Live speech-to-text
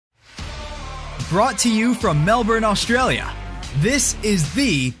Brought to you from Melbourne, Australia. This is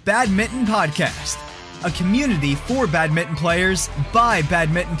the Badminton Podcast, a community for badminton players by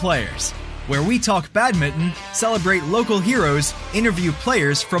badminton players, where we talk badminton, celebrate local heroes, interview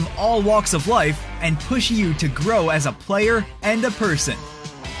players from all walks of life, and push you to grow as a player and a person.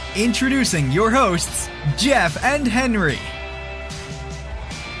 Introducing your hosts, Jeff and Henry.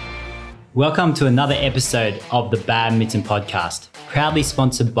 Welcome to another episode of the Badminton Podcast, proudly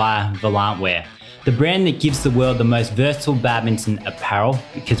sponsored by Volant, the brand that gives the world the most versatile badminton apparel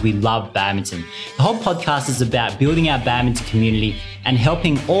because we love badminton. The whole podcast is about building our badminton community and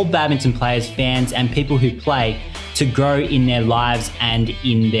helping all badminton players, fans, and people who play to grow in their lives and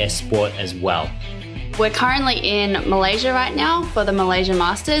in their sport as well. We're currently in Malaysia right now for the Malaysia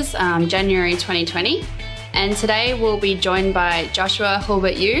Masters, January 2020. And today we'll be joined by Joshua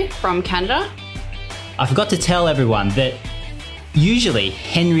Hulburt-Yu from Canada. I forgot to tell everyone that usually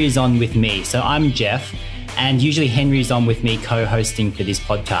Henry is on with me. So I'm Jeff, and usually Henry is on with me co-hosting for this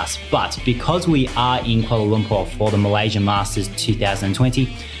podcast. But because we are in Kuala Lumpur for the Malaysia Masters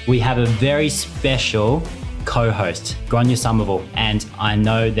 2020, we have a very special co-host, Grania Somerville, and I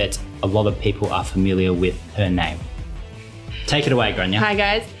know that a lot of people are familiar with her name. Take it away, Grania. Hi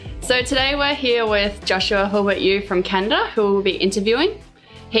guys. So today we're here with Joshua Hulburt-Yu from Canada, who we'll be interviewing.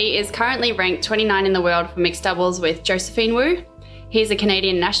 He is currently ranked 29 in the world for mixed doubles with Josephine Wu. He's a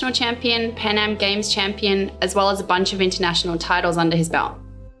Canadian national champion, Pan Am Games champion, as well as a bunch of international titles under his belt.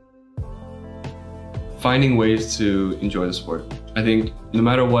 Finding ways to enjoy the sport. I think no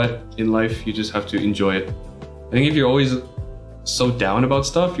matter what in life, you just have to enjoy it. I think if you're always so down about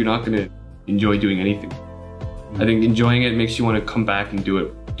stuff, you're not going to enjoy doing anything. I think enjoying it makes you want to come back and do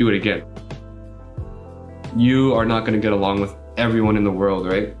it again. You are not going to get along with everyone in the world,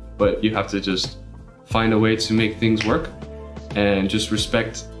 right? But you have to just find a way to make things work and just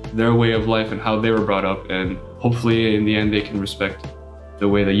respect their way of life and how they were brought up, and hopefully in the end they can respect the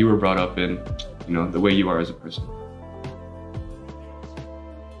way that you were brought up and, you know, the way you are as a person.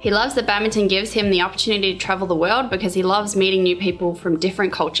 He loves that badminton gives him the opportunity to travel the world because he loves meeting new people from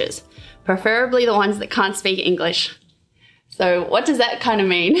different cultures, preferably the ones that can't speak English. So what does that kind of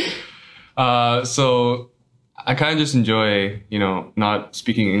mean? So I kind of just enjoy, not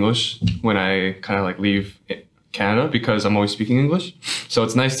speaking English when I kind of leave Canada because I'm always speaking English. So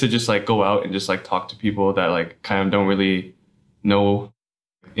it's nice to just go out and just talk to people that kind of don't really know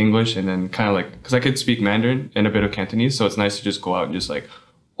English, and then kind of because I could speak Mandarin and a bit of Cantonese. So it's nice to just go out and just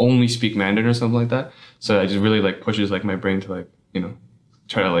only speak Mandarin or something like that. So it just really pushes my brain to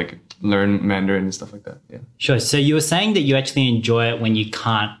try to learn Mandarin and stuff like that. Yeah. Sure. So you were saying that you actually enjoy it when you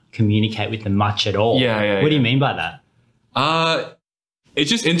can't communicate with them much at all. Yeah. What do you mean by that? It's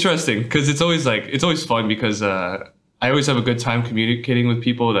just interesting because it's always fun because I always have a good time communicating with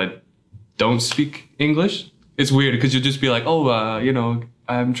people that don't speak English. It's weird because you'll just be like,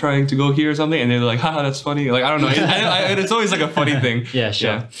 I'm trying to go here or something, and they're like, haha, that's funny. I don't know. It's always a funny thing. Yeah,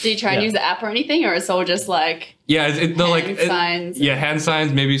 sure. Yeah. Do you try and use the app or anything, or it's all just hand signs? Yeah, hand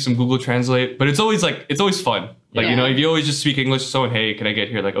signs, maybe some Google Translate. But it's always fun. If you always just speak English to someone, hey, can I get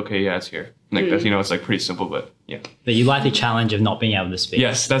here? Okay, yeah, it's here. That's, it's pretty simple, but yeah. But you like the challenge of not being able to speak.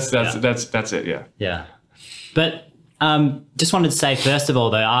 Yes, that's it. Yeah. Yeah. But just wanted to say, first of all,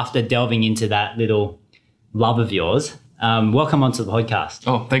 though, after delving into that little love of yours, welcome onto the podcast.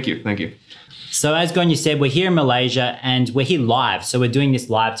 Oh, thank you. So as Gonya said, we're here in Malaysia and we're here live. So we're doing this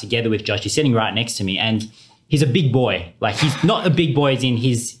live together with Josh. He's sitting right next to me and he's a big boy. He's not a big boy as in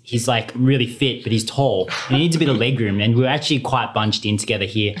he's really fit, but he's tall and he needs a bit of leg room. And we're actually quite bunched in together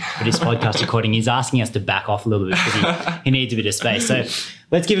here for this podcast recording. He's asking us to back off a little bit because he needs a bit of space. So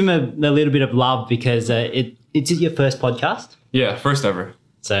let's give him a little bit of love because it's your first podcast. Yeah, first ever.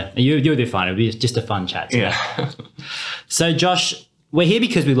 So you'll do fine. It'll be just a fun chat today. Yeah. So Josh, we're here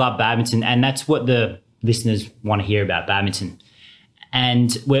because we love badminton, and that's what the listeners want to hear about, badminton.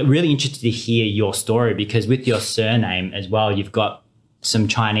 And we're really interested to hear your story because with your surname as well, you've got some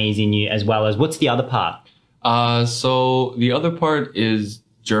Chinese in you as well as, what's the other part? So the other part is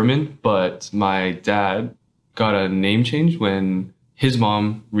German, but my dad got a name change when his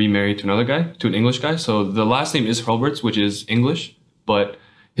mom remarried to an English guy. So the last name is Hurlburt, which is English, but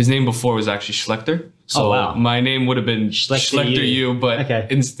his name before was actually Schlechter. So my name would have been Schlechter-Yu,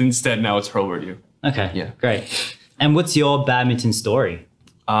 but instead now it's Hurlburt-Yu. Okay, yeah, great. And what's your badminton story?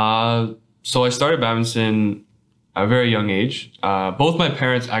 So I started badminton at a very young age. Both my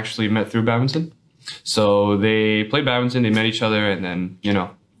parents actually met through badminton. So they played badminton, they met each other, and then,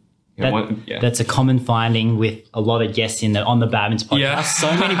 That's a common finding with a lot of guests on the Badminton Podcast. Yeah.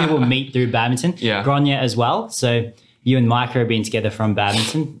 So many people meet through badminton. Yeah. Grania as well. So you and Micah have been together from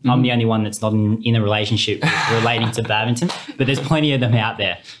badminton. I'm the only one that's not in a relationship relating to badminton, but there's plenty of them out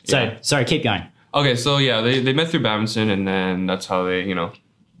there. So, sorry, keep going. Okay, so yeah, they met through badminton, and then that's how they,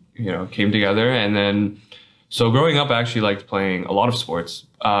 came together. And then, so growing up, I actually liked playing a lot of sports.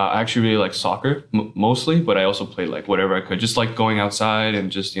 I actually really liked soccer mostly, but I also played like whatever I could. Just like going outside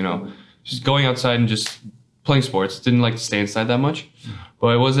and just going outside and just playing sports. Didn't like to stay inside that much.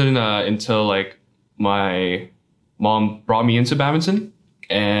 But it wasn't until like my mom brought me into badminton,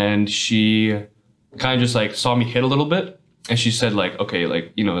 and she kind of just like saw me hit a little bit, and she said like, okay,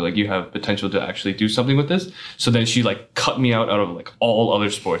 like, like you have potential to actually do something with this. So then she like cut me out of like all other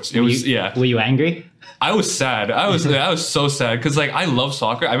sports. Were you angry? I was sad. I was so sad because like I love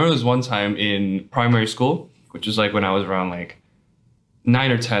soccer. I remember this one time in primary school, which was like when I was around like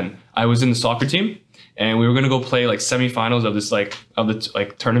 9 or 10. I was in the soccer team, and we were gonna go play like semifinals of this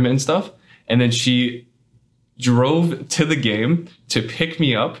like tournament and stuff. And then she drove to the game to pick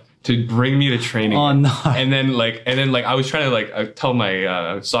me up to bring me to training. Oh no! And then I was trying to like tell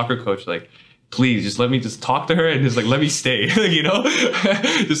my soccer coach like, please just let me just talk to her and just like let me stay,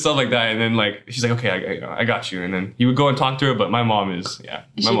 just stuff like that. And then like she's like, okay, I got you. And then he would go and talk to her, but my mom is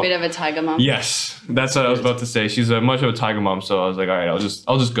Is she a bit of a tiger mom? Yes, that's what I was about to say. She's much of a tiger mom, so I was like, all right, I'll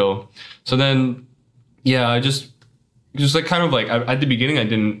just go. So then, I just like kind of like at the beginning, I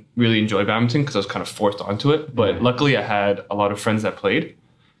didn't really enjoy badminton because I was kind of forced onto it. But luckily, I had a lot of friends that played,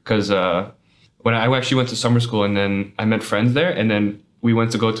 because when I actually went to summer school, and then I met friends there, and then we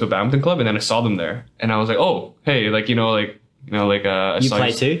went to go to a badminton club, and then I saw them there, and I was like, oh, hey, like you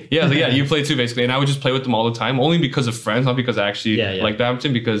play too? Yeah, you play too, basically. And I would just play with them all the time, only because of friends, not because I actually like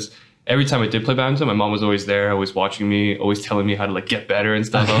badminton. Because every time I did play badminton, my mom was always there, always watching me, always telling me how to like get better and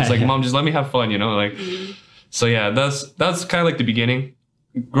stuff. I was like, Mom, just let me have fun, So that's kind of like the beginning.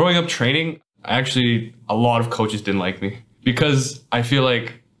 Growing up training, actually a lot of coaches didn't like me because I feel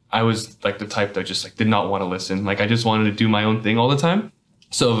like I was like the type that just like did not want to listen. Like I just wanted to do my own thing all the time.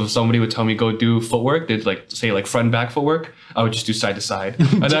 So if somebody would tell me go do footwork, they'd like say like front back footwork, I would just do side to side.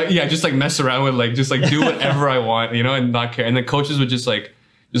 And just like mess around with like just like do whatever I want, and not care. And then coaches would just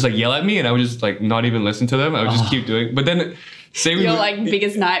yell at me, and I would just like not even listen to them. I would just keep doing. But then your like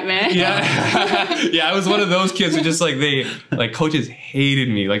biggest nightmare. Yeah, I was one of those kids who just like coaches hated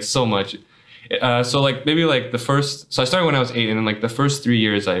me like so much. So like maybe like so I started when I was 8, and then like the first 3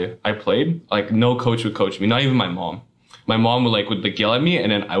 years I played, like no coach would coach me, not even my mom. My mom would yell at me,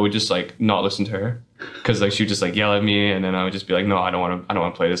 and then I would just like not listen to her, because like she would just like yell at me, and then I would just be like, no, I don't want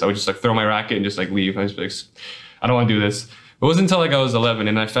to play this. I would just like throw my racket and just like leave. I was like, I don't want to do this. It wasn't until like I was 11,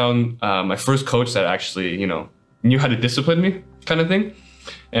 and I found my first coach that actually knew how to discipline me, kind of thing.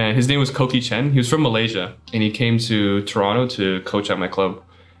 And his name was Koki Chen. He was from Malaysia, and he came to Toronto to coach at my club.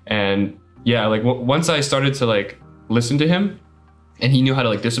 And like once I started to like listen to him, and he knew how to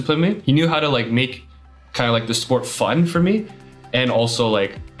like discipline me, he knew how to like make kind of like the sport fun for me, and also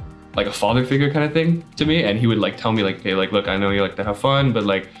like a father figure kind of thing to me. And he would like tell me like, hey, like, look, I know you like to have fun, but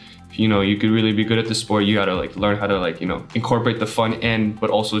like, you could really be good at the sport. You gotta like learn how to like, incorporate the fun but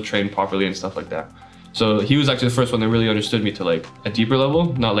also train properly and stuff like that. So he was actually the first one that really understood me to like a deeper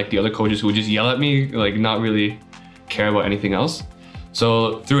level, not like the other coaches who would just yell at me, like not really care about anything else.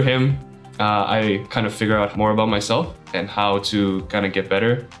 So through him, I kind of figure out more about myself and how to kind of get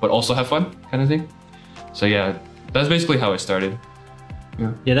better, but also have fun kind of thing. So that's basically how I started.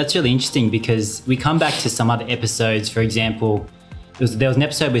 Yeah, that's really interesting, because we come back to some other episodes. For example, there was an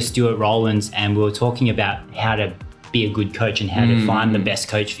episode with Stuart Rowlands, and we were talking about how to be a good coach and how to find the best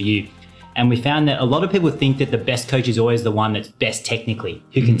coach for you. And we found that a lot of people think that the best coach is always the one that's best technically,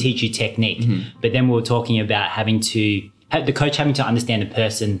 who can teach you technique. But then we were talking about the coach having to understand a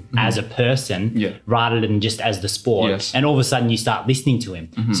person as a person rather than just as the sport. Yes. And all of a sudden you start listening to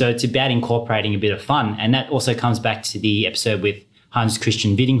him. So it's about incorporating a bit of fun. And that also comes back to the episode with Hans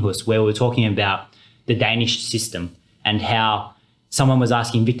Christian Widdinghus, where we were talking about the Danish system and how someone was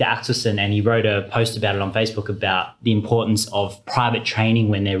asking Victor Axelsen, and he wrote a post about it on Facebook about the importance of private training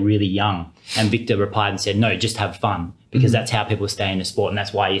when they're really young. And Victor replied and said, no, just have fun, because that's how people stay in the sport, and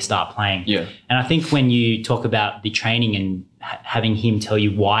that's why you start playing. Yeah. And I think when you talk about the training and having him tell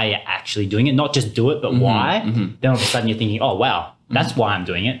you why you're actually doing it, not just do it, but why, then all of a sudden you're thinking, oh, wow, that's why I'm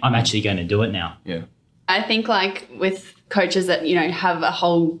doing it. I'm actually going to do it now. Yeah. I think like with coaches that, have a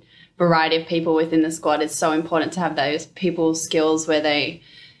whole variety of people within the squad, it's so important to have those people skills where they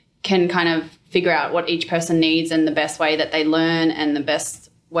can kind of figure out what each person needs and the best way that they learn and the best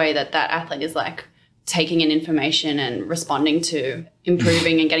way that athlete is like taking in information and responding to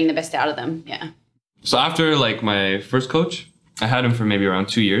improving and getting the best out of them. Yeah. So after like my first coach, I had him for maybe around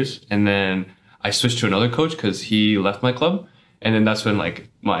 2 years, and then I switched to another coach because he left my club. And then that's when like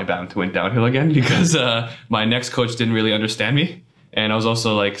my badminton went downhill again because my next coach didn't really understand me. And I was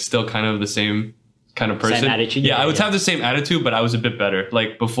also like still kind of the same kind of person. Same attitude. Yeah, I would have the same attitude, but I was a bit better.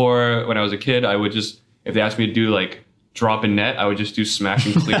 Like before, when I was a kid, I would just, if they asked me to do like drop in net, I would just do smash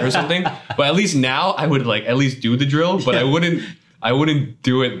and clear or something. But at least now I would like at least do the drill, but I wouldn't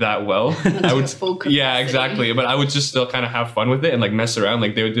do it that well. I would, yeah, exactly. But I would just still kind of have fun with it and like mess around.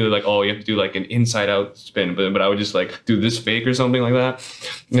 Like they would do like, oh, you have to do like an inside out spin, but I would just like do this fake or something like that.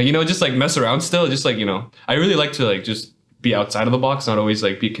 Like, you know, just like mess around still. Just like, you know, I really like to like just be outside of the box, not always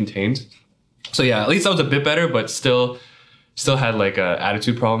like be contained. So yeah, at least I was a bit better, but still had like a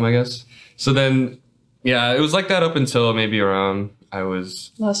attitude problem, I guess. So then, yeah, it was like that up until maybe around. I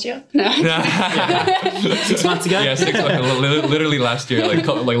was last year. No. 6 months ago. Yeah, literally last year, like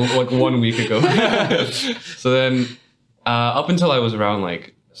 1 week ago. So then, up until I was around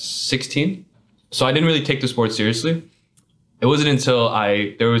like 16, so I didn't really take the sport seriously. It wasn't until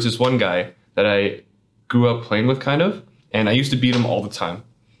there was this one guy that I grew up playing with, kind of, and I used to beat him all the time.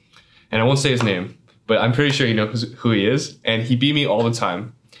 And I won't say his name, but I'm pretty sure you know who he is. And he beat me all the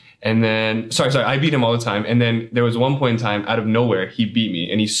time. And then, sorry, I beat him all the time. And then there was one point in time, out of nowhere, he beat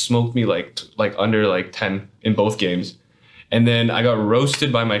me and he smoked me like under like 10 in both games. And then I got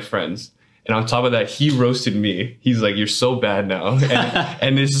roasted by my friends. And on top of that, he roasted me. He's like, you're so bad now.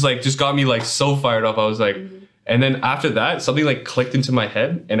 And it's just like, just got me like so fired up. I was like, and then after that, something like clicked into my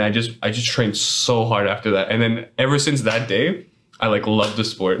head and I just trained so hard after that. And then ever since that day, I like love the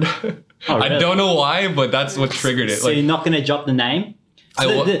sport. Oh, really? I don't know why, but that's what triggered it. So like, you're not going to drop the name?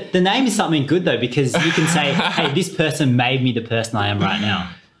 So the name is something good though, because you can say, hey, this person made me the person I am right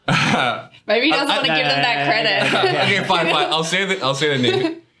now. Maybe he doesn't want to give them that credit. Okay, fine. I'll say the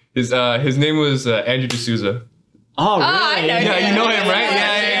name. His name was Andrew D'Souza. Oh, really? I know Yeah, you know him, right?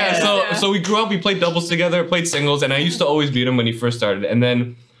 Yeah. So we grew up, we played doubles together, played singles, and I used to always beat him when he first started. And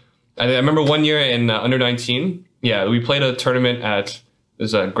then I remember one year in under 19, yeah, we played a tournament at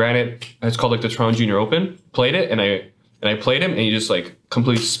Granite. It's called like the Toronto Junior Open. Played it, and I played him, and he just like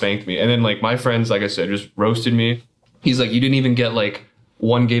completely spanked me. And then like my friends, like I said, just roasted me. He's like, you didn't even get like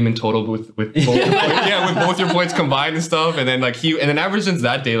one game in total with both your points. Yeah, with both your points combined and stuff. And then like and then ever since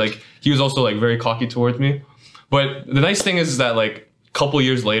that day, like he was also like very cocky towards me. But the nice thing is that like a couple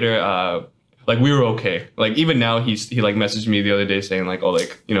years later, like we were okay. Like even now, he like messaged me the other day saying like, oh,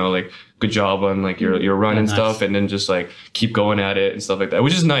 like, you know, like good job on like your run and stuff, and then just like keep going at it and stuff like that,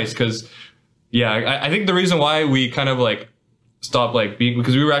 which is nice because. Yeah, I think the reason why we kind of like stopped like being,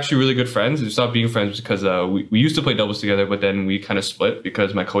 because we were actually really good friends, we stopped being friends because we used to play doubles together, but then we kind of split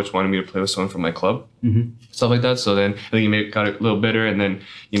because my coach wanted me to play with someone from my club, stuff like that. So then I think he got a little bitter and then,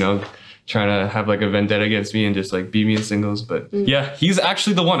 you know, trying to have like a vendetta against me and just like beat me in singles. But yeah, he's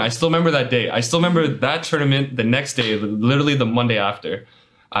actually the one. I still remember that day. I still remember that tournament the next day, literally the Monday after.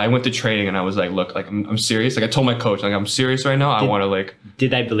 I went to training and I was like, look, like I'm serious. Like I told my coach, like I'm serious right now. I want to like.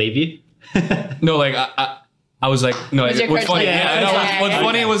 Did they believe you? No, like I was like, no. What's funny? What's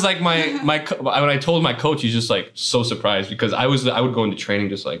funny was like my when I told my coach, he's just like so surprised because I would go into training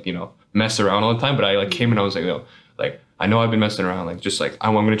just like, you know, mess around all the time, but I like came and I was like, no, like I know I've been messing around, like just like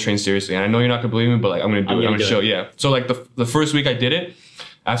I'm going to train seriously, and I know you're not gonna believe me, but like I'm gonna do it. I'm gonna show. Yeah. So like the first week I did it,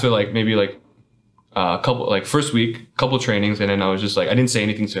 after like maybe like first week, couple trainings, and then I was just like, I didn't say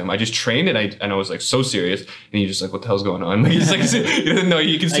anything to him. I just trained and I was like so serious, and he's just like, what the hell's going on? Like, he's like, he doesn't know.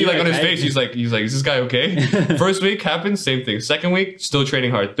 You can see like on his face, he's like, is this guy okay? First week happened, same thing. Second week, still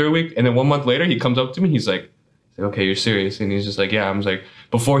training hard. Third week, and then 1 month later, he comes up to me, he's like, okay, you're serious? And he's just like, yeah. I was like,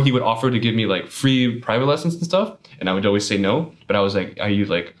 before he would offer to give me like free private lessons and stuff, and I would always say no. But I was like, I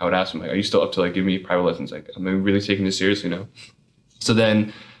would ask him like, are you still up to like give me private lessons? Like, I'm really taking this seriously now. So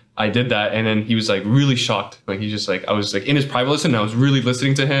then I did that, and then he was like really shocked. Like he just like, I was like in his private lesson and I was really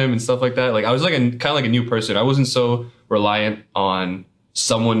listening to him and stuff like that. Like I was like kind of like a new person. I wasn't so reliant on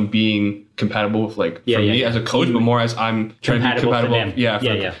someone being compatible with like for me as a coach, but more as I'm trying to be compatible.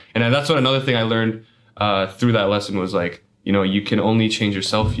 And that's what another thing I learned through that lesson was like, you know, you can only change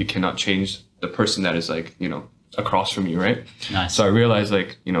yourself. You cannot change the person that is like, you know, across from you, right? Nice. So I realized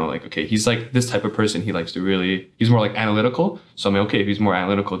like, you know, like, okay, he's like this type of person. He likes to he's more like analytical. So I'm like, okay, if he's more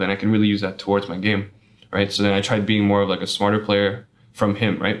analytical, then I can really use that towards my game, right? So then I tried being more of like a smarter player from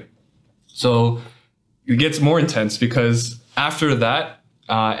him, right? So it gets more intense because after that,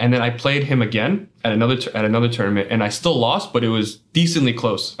 and then I played him again at another tournament, and I still lost, but it was decently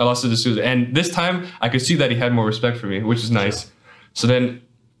close. I lost to D'Souza, and this time I could see that he had more respect for me, which is nice. So then.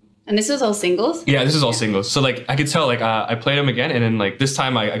 And this was all singles? Yeah, this is all singles. So like I could tell like I played him again, and then like this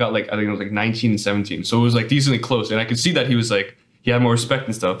time I got like I think it was like 19 and 17. So it was like decently close, and I could see that he was like he had more respect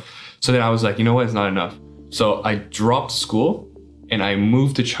and stuff. So then I was like, you know what, it's not enough. So I dropped school and I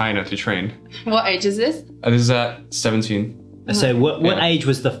moved to China to train. What age is this? This is at 17. So what age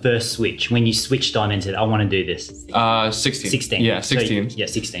was the first switch when you switched on and said, I want to do this? 16. 16. Yeah, 16. So, yeah,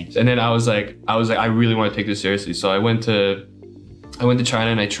 16. And then I was like, I really want to take this seriously. So I went to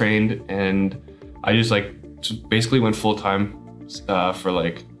China and I trained, and I just like basically went full time for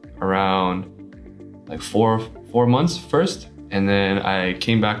like around like four months first. And then I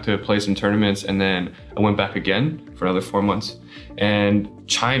came back to play some tournaments, and then I went back again for another 4 months. And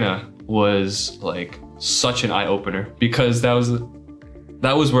China was like such an eye opener, because that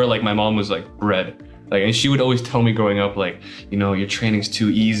was where like my mom was like bred. Like, and she would always tell me growing up, like, you know, your training's too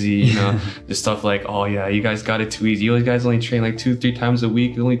easy, you know, the stuff like, oh yeah, you guys got it too easy. You guys only train like 2-3 times a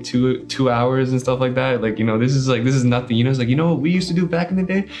week, only two hours and stuff like that. Like, you know, this is nothing. You know, it's like, you know what we used to do back in the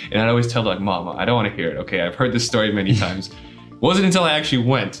day? And I'd always tell like, Mom, I don't want to hear it. Okay, I've heard this story many times. It wasn't until I actually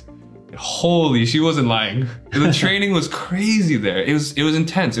went. Holy, she wasn't lying. The training was crazy there. It was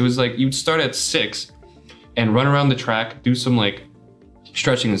intense. It was like you'd start at 6 and run around the track, do some like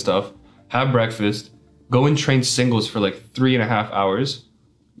stretching and stuff, have breakfast, go and train singles for like 3.5 hours,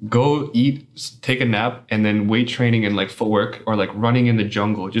 go eat, take a nap, and then weight training and like footwork or like running in the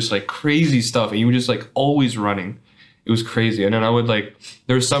jungle, just like crazy stuff. And you were just like always running. It was crazy. And then I would like,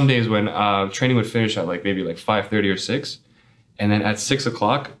 there were some days when training would finish at like maybe like 5:30 or 6. And then at 6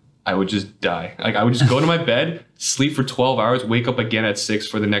 o'clock, I would just die. Like I would just go to my bed, sleep for 12 hours, wake up again at 6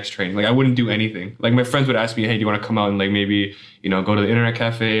 for the next training. Like I wouldn't do anything. Like my friends would ask me, hey, do you want to come out and like maybe, you know, go to the internet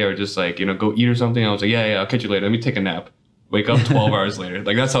cafe or just like, you know, go eat or something? I was like, yeah, I'll catch you later. Let me take a nap. Wake up 12 hours later.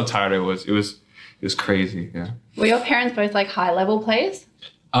 Like that's how tired I was. It was crazy. Yeah. Were your parents both like high level players?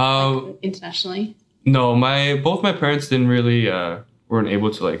 Like, internationally? No, both my parents didn't really, weren't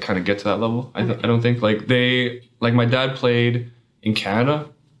able to like kind of get to that level. I don't think like my dad played in Canada,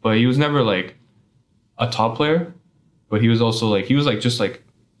 but he was never like a top player, but he was also like, just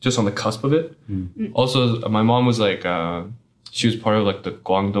on the cusp of it. Also, my mom was like, she was part of like the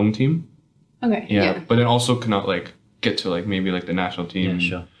Guangdong team. Okay. Yeah. But then also could not like get to like maybe like the national team. Yeah,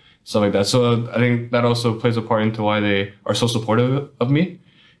 sure. Stuff like that. So I think that also plays a part into why they are so supportive of me,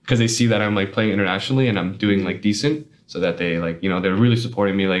 because they see that I'm like playing internationally and I'm doing like decent, so that they like, you know, they're really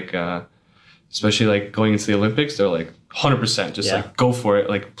supporting me, like, especially like going into the Olympics, they're like 100% just like go for it,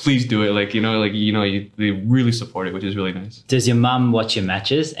 like please do it, like they really support it, which is really nice. Does your mum watch your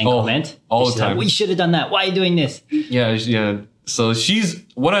matches and comment all the time? Like, we should have done that. Why are you doing this? Yeah. So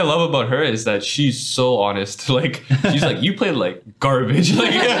what I love about her is that she's so honest. Like she's like, you played like garbage,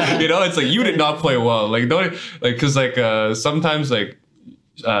 like you know, it's like you did not play well. Like don't like, because like sometimes like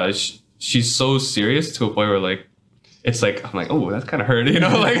she's so serious to a point where like, it's like, I'm like, oh, that's kind of hurt, you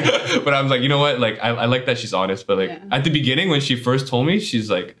know, like, but I'm like, you know what, like, I like that she's honest, but like, at the beginning, when she first told me,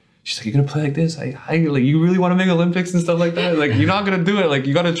 she's like, you're gonna play like this? Like, you really want to make Olympics and stuff like that? Like, you're not gonna do it. Like,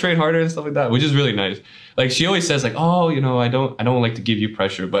 you gotta train harder and stuff like that, which is really nice. Like, she always says like, oh, you know, I don't like to give you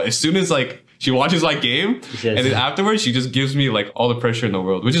pressure, but as soon as like, she watches my game, and then afterwards, she just gives me like all the pressure in the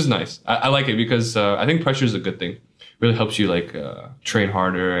world, which is nice. I like it, because I think pressure is a good thing. Really helps you like train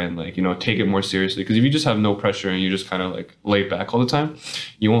harder and like, you know, take it more seriously. Because if you just have no pressure and you just kind of like lay back all the time,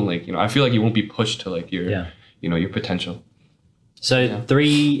 you won't like, you know, I feel like you won't be pushed to like your, you know, your potential. So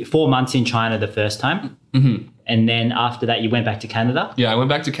 3-4 months in China the first time. Mm-hmm. And then after that, you went back to Canada? Yeah, I went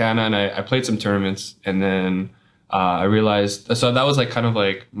back to Canada and I played some tournaments. And then I realized, so that was like kind of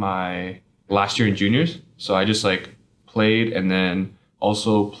like my last year in juniors. So I just like played, and then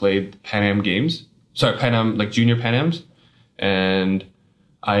also played Pan Am Games. Sorry, Pan Am, like junior Pan Ams. And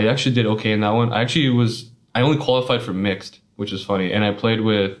I actually did okay in that one. I only qualified for mixed, which is funny. And I played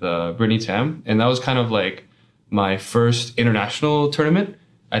with Brittany Tam. And that was kind of like my first international tournament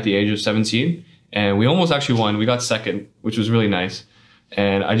at the age of 17. And we almost actually won. We got second, which was really nice.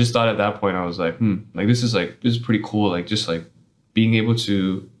 And I just thought at that point, I was like, like this is pretty cool. Like just like being able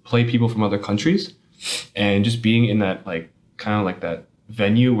to play people from other countries and just being in that like kind of like that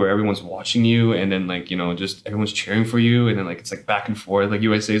venue where everyone's watching you, and then like, you know, just everyone's cheering for you, and then like it's like back and forth, like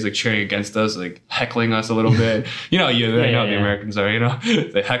USA is like cheering against us, like heckling us a little bit, you know, the Americans are, you know,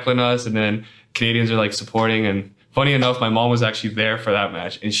 they heckling us, and then Canadians are like supporting. And funny enough, my mom was actually there for that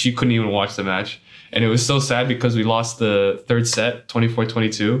match, and she couldn't even watch the match, and it was so sad because we lost the third set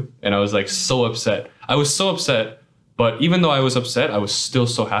 24-22, and I was like so upset. I was so upset, but even though I was upset, I was still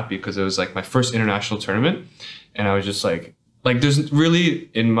so happy because it was like my first international tournament, and I was just like there's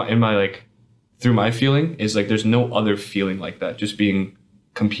really in my like, through my feeling is like there's no other feeling like that, just being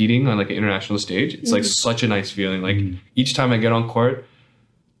competing on like an international stage. It's like such a nice feeling. Like each time I get on court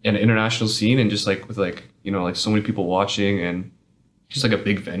in an international scene, and just like with like, you know, like so many people watching, and just like a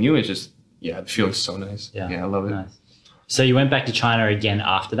big venue. It's just, the feeling's so nice. Yeah, I love it. Nice. So you went back to China again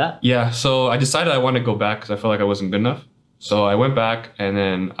after that? Yeah, so I decided I wanted to go back because I felt like I wasn't good enough. So I went back and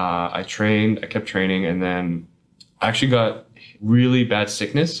then I kept training, and then I actually got really bad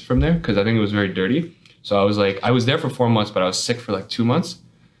sickness from there because I think it was very dirty. So I was there for 4 months, but I was sick for like 2 months.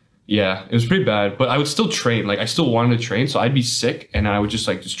 Yeah, it was pretty bad, but I would still train. Like I still wanted to train. So I'd be sick and I would just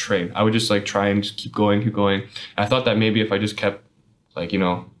train. I would just like try and just keep going. And I thought that maybe if I just kept like,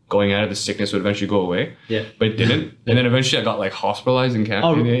 going at it, the sickness would eventually go away. Yeah. But it didn't. And then eventually I got like hospitalized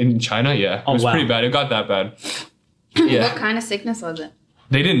in China. Yeah. It was pretty bad. It got that bad. Yeah. What kind of sickness was it?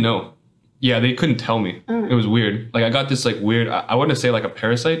 They didn't know. Yeah, they couldn't tell me. It was weird. Like I got this like weird, I want to say like a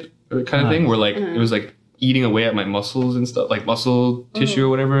parasite kind of thing where like it was like eating away at my muscles and stuff, like muscle tissue or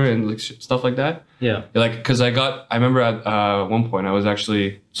whatever, and like stuff like that. Yeah. Like, because I remember at one point I was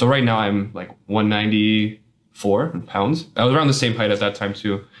actually, so right now I'm like 194 pounds. I was around the same height at that time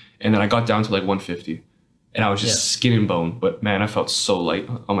too. And then I got down to like 150. And I was just skin and bone, but man, I felt so light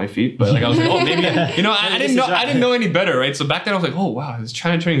on my feet. But like I was like, oh, maybe I didn't know any better, right? So back then I was like, oh wow, this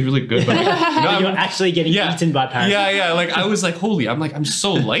China training is really good. But like, you're actually getting eaten by parasites. Yeah. Like I was like, holy, I'm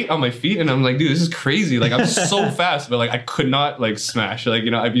so light on my feet, and I'm like, dude, this is crazy. Like I'm so fast, but like I could not like smash. Like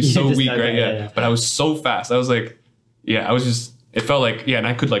I'd be so weak, right? Yeah. But I was so fast. I was like, I was just. It felt like, and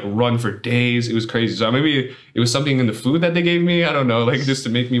I could like run for days. It was crazy. So maybe it was something in the food that they gave me. I don't know, like just to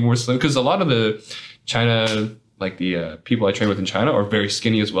make me more slim. Because a lot of the China, like the people I train with in China are very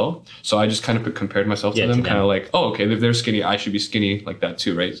skinny as well. So I just kind of compared myself to them, kind of like, oh, okay, if they're skinny, I should be skinny like that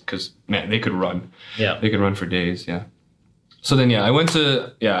too, right? Because man, they could run. Yeah. They could run for days, yeah. So then,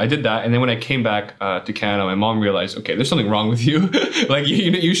 I did that. And then when I came back to Canada, my mom realized, okay, there's something wrong with you. Like,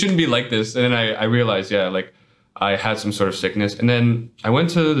 you shouldn't be like this. And then I realized, like, I had some sort of sickness. And then I went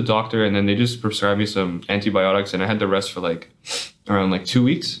to the doctor, and then they just prescribed me some antibiotics, and I had to rest for like around like 2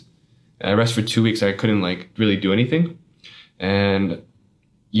 weeks. And I rested for 2 weeks, and I couldn't like really do anything. And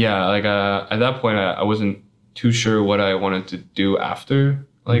like at that point, I wasn't too sure what I wanted to do after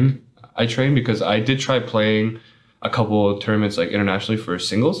like I trained, because I did try playing a couple of tournaments like internationally for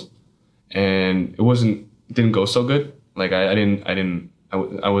singles, and it didn't go so good. Like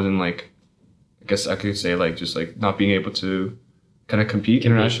I wasn't like, I guess I could say like just like not being able to kind of compete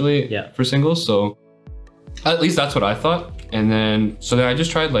internationally for singles. So at least that's what I thought. And then I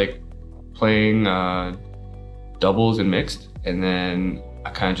just tried like playing doubles and mixed, and then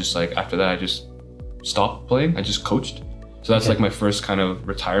I kind of just like after that I just stopped playing. I just coached. So that's like my first kind of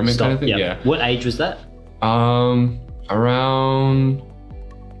retirement kind of thing. Yeah. What age was that? Around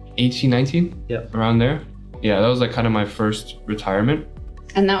 18, 19. Yeah. Around there. Yeah, that was like kind of my first retirement.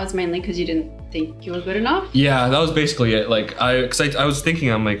 And that was mainly because you didn't think you were good enough? Yeah, that was basically it. Like I was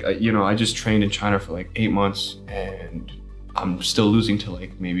thinking, I'm like, I just trained in China for like 8 months, and I'm still losing to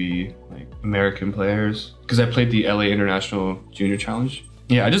like maybe like American players, because I played the LA International Junior Challenge.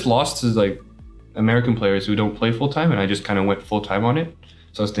 Yeah, I just lost to like American players who don't play full time, and I just kind of went full time on it.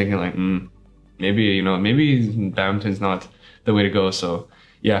 So I was thinking like, maybe badminton's not the way to go. So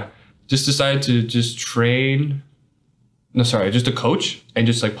yeah, just decided to just just to coach and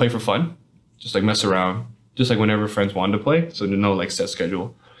just like play for fun, just like mess around, just like whenever friends wanted to play. So no like set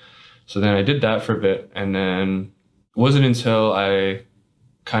schedule. So then I did that for a bit, and then it wasn't until I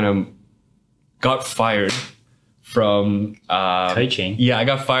kind of got fired from coaching. Yeah, I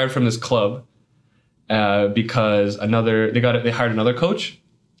got fired from this club because they hired another coach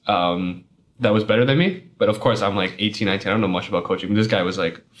that was better than me. But of course, I'm like 18, 19. I don't know much about coaching. But this guy was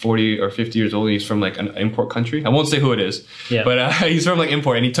like 40 or 50 years old. And he's from like an import country. I won't say who it is. Yeah. But he's from like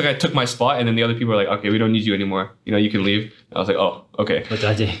import. And I took my spot. And then the other people were like, okay, we don't need you anymore. You can leave. And I was like, oh, okay. What did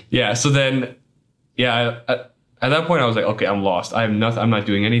I do? Yeah. So then, at that point, I was like, okay, I'm lost. I have nothing. I'm not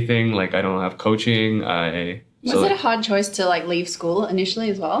doing anything. Like, I don't have coaching. Was it a hard choice to like leave school initially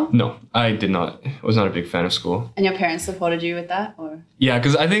as well? No, I did not. I was not a big fan of school. And your parents supported you with that, or? Yeah,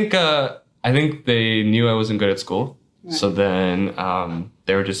 because I think they knew I wasn't good at school. Right. So then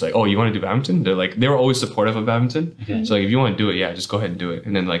they were just like, oh, you want to do badminton? They were always supportive of badminton. Okay. So like, if you want to do it, just go ahead and do it.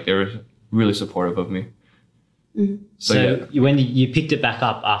 And then like they were really supportive of me. Mm-hmm. So when you picked it back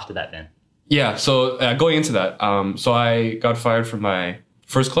up after that then? Yeah, so going into that, so I got fired from my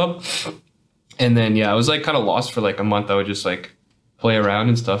first club. And then, I was like kind of lost for like a month. I would just like play around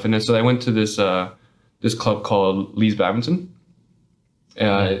and stuff. And then so I went to this club called Lee's Badminton.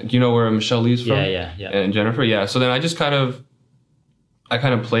 Do you know where Michelle Lee's from? Yeah. And Jennifer, yeah. So then I just kind of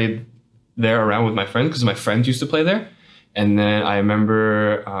played there around with my friends, because my friends used to play there. And then I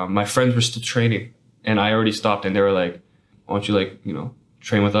remember my friends were still training, and I already stopped. And they were like, why don't you like,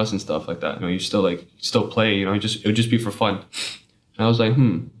 train with us and stuff like that? You still play, it would just be for fun. And I was like,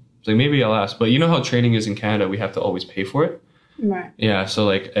 It's like, maybe I'll ask. But you know how training is in Canada, we have to always pay for it. Right. Yeah, so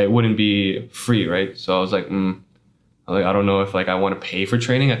like it wouldn't be free, right? So I was like, I don't know if like I want to pay for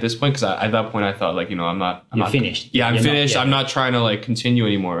training at this point, because at that point I thought like, I'm not finished. Yeah, I'm finished. I'm not trying to like continue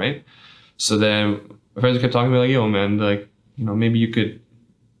anymore, right? So then my friends kept talking to me like, yo, man, like, maybe you could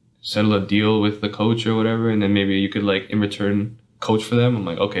settle a deal with the coach or whatever, and then maybe you could like in return coach for them. I'm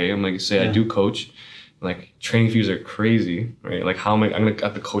like, okay. I'm like, say I do coach, like training fees are crazy, right? Like how am I'm gonna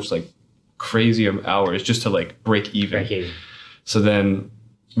have to coach like crazy hours just to like break even. So then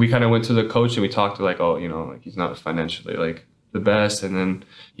we kind of went to the coach and we talked to like, like he's not financially like the best, and then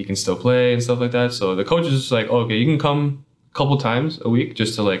he can still play and stuff like that. So the coach is just like, okay, you can come a couple times a week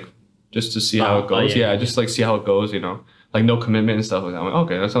just to see how it goes. Just like see how it goes, like no commitment and stuff like that. I'm like,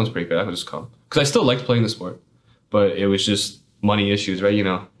 okay, that sounds pretty good. I can just come, because I still liked playing the sport, but it was just money issues, right?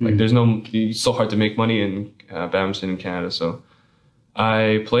 Like it's so hard to make money in badminton in Canada. So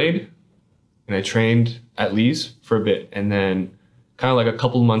I played and I trained at Lee's for a bit, and then kind of like a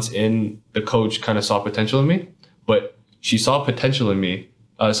couple months in, the coach kind of saw potential in me, but she saw potential in me.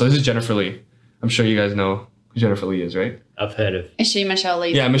 So this is Jennifer Lee. I'm sure you guys know who Jennifer Lee is, right? I've heard of. Is she Michelle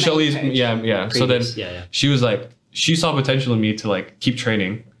Lee's? Yeah, Michelle Lee's. Coach? Yeah. So then she was like, she saw potential in me to like keep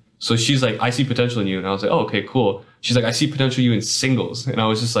training. So she's like, I see potential in you. And I was like, oh, okay, cool. She's like, I see potential in you in singles. And I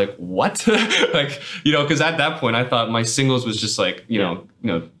was just like, what? Like, because at that point I thought my singles was just like,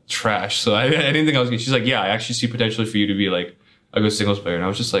 trash. So I didn't think I was gonna, she's like, yeah, I actually see potential for you to be like a good singles player. And I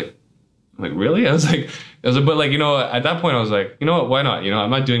was just like, really? I was like, but like, at that point I was like, you know what, why not? I'm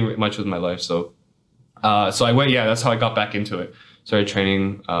not doing much with my life. So I went, that's how I got back into it. Started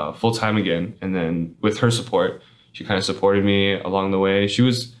training full time again. And then with her support, she kind of supported me along the way. She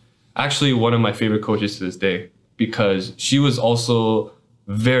was actually one of my favorite coaches to this day, because she was also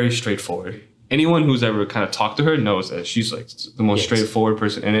very straightforward. Anyone who's ever kind of talked to her knows that she's like the most straightforward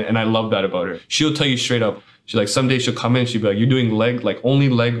person. And I love that about her. She'll tell you straight up. She's like, some days she'll come in, she'll be like, you're doing only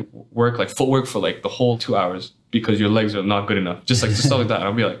leg work, like footwork for like the whole 2 hours because your legs are not good enough. Just stuff like that. And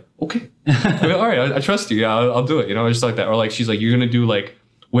I'll be like, okay. I'll be like, all right, I trust you. Yeah, I'll do it. Just like that. Or like, she's like, you're going to do like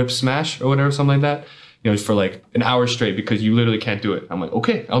whip smash or whatever, something like that. For like an hour straight because you literally can't do it. I'm like,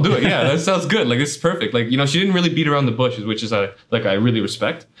 okay, I'll do it. Yeah, that sounds good. Like, it's perfect. Like, she didn't really beat around the bushes, which is I really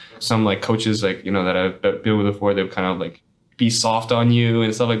respect. Some like coaches, like, that I've been with before, they've kind of like be soft on you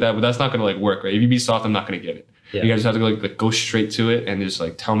and stuff like that. But that's not going to like work, right? If you be soft, I'm not going to get it. Yeah. You guys just have to like go straight to it and just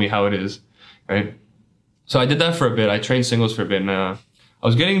like tell me how it is, right? So I did that for a bit. I trained singles for a bit, and I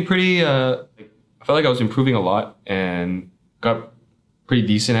was getting pretty. I felt like I was improving a lot and got pretty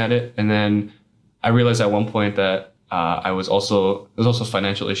decent at it. And then I realized at one point that there was also a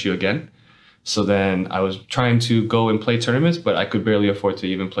financial issue again. So then I was trying to go and play tournaments, but I could barely afford to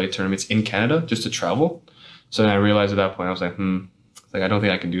even play tournaments in Canada just to travel. So then I realized at that point, I was like, like, I don't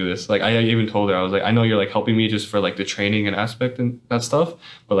think I can do this. Like, I even told her, I was like, I know you're like helping me just for like the training and aspect and that stuff,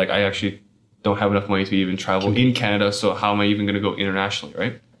 but like, I actually don't have enough money to even travel in Canada. So how am I even going to go internationally,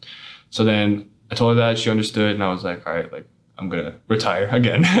 right? So then I told her that, she understood, and I was like, all right, like, I'm going to retire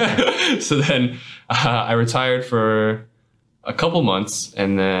again. So then I retired for a couple months,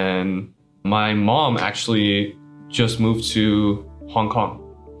 and then my mom actually just moved to Hong Kong.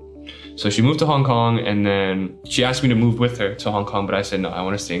 So she moved to Hong Kong, and then she asked me to move with her to Hong Kong, but I said, no, I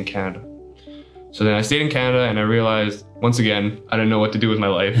want to stay in Canada. So then I stayed in Canada, and I realized, once again, I didn't know what to do with my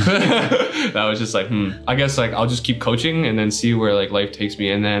life. I was just like, I guess like I'll just keep coaching and then see where like life takes me.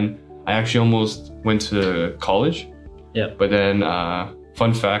 And then I actually almost went to college. Yeah. But then,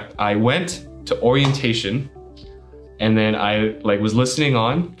 fun fact, I went to orientation, and then I like was listening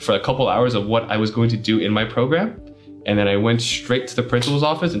on for a couple hours of what I was going to do in my program. And then I went straight to the principal's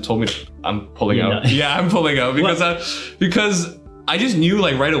office and told me I'm pulling out. Yeah, I'm pulling out because I just knew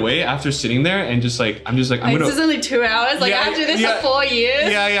like right away after sitting there and just like, I'm gonna. This is only 2 hours. Like, I have to do this for 4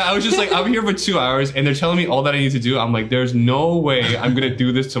 years. Yeah. I was just like, I'm here for 2 hours and they're telling me all that I need to do. I'm like, there's no way I'm gonna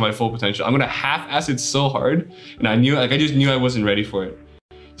do this to my full potential. I'm gonna half-ass it so hard. And I just knew I wasn't ready for it.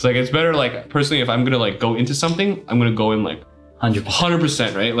 So like, it's better like personally, if I'm gonna like go into something, I'm gonna go in like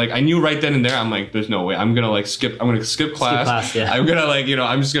 100%, right? Like, I knew right then and there, I'm like, there's no way. I'm gonna skip class. Yeah. I'm gonna like,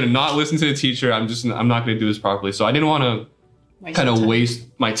 I'm just gonna not listen to the teacher. I'm not gonna do this properly. So I didn't want to kind of waste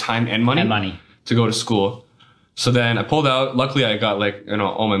my time and money to go to school. So then I pulled out. Luckily, I got like,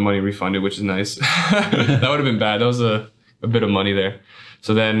 all my money refunded, which is nice. That would have been bad. That was a bit of money there.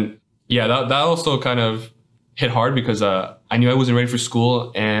 So then, yeah, that also kind of hit hard because I knew I wasn't ready for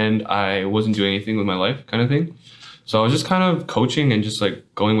school and I wasn't doing anything with my life, kind of thing. So I was just kind of coaching and just like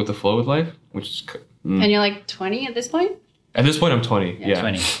going with the flow with life, which is. And you're like 20 at this point? At this point, I'm 20. Yeah.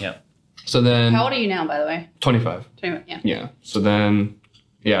 20. Yeah. So then... How old are you now, by the way? 25. 25, yeah. Yeah. So then,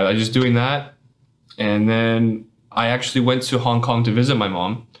 I was just doing that. And then I actually went to Hong Kong to visit my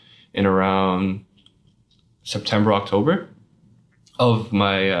mom in around September, October of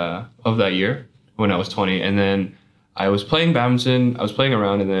that year when I was 20. And then I was playing badminton. I was playing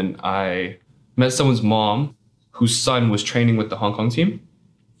around, and then I met someone's mom whose son was training with the Hong Kong team.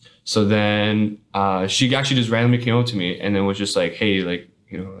 So then she actually just randomly came up to me and then was just like, hey, like,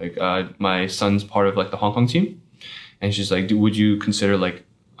 my son's part of like the Hong Kong team. And she's like, would you consider like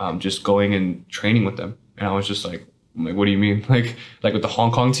just going and training with them? And I was just like, what do you mean? Like with the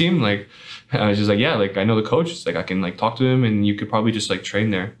Hong Kong team? Like, I was just like, yeah, like I know the coach. It's like, I can like talk to him and you could probably just like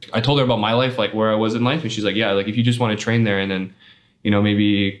train there. I told her about my life, like where I was in life. And she's like, yeah, like if you just want to train there and then,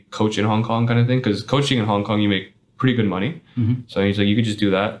 maybe coach in Hong Kong kind of thing. Because coaching in Hong Kong, you make pretty good money. Mm-hmm. So he's like, you could just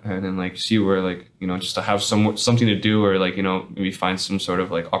do that and then like see where like, just to have something to do or like, maybe find some sort of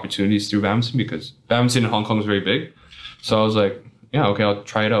like opportunities through badminton, because badminton in Hong Kong is very big. So I was like, yeah, okay, I'll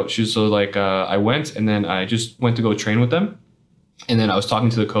try it out. So like, I went and then I just went to go train with them. And then I was talking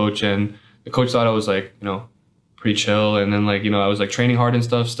to the coach and the coach thought I was like, pretty chill. And then like, I was like training hard and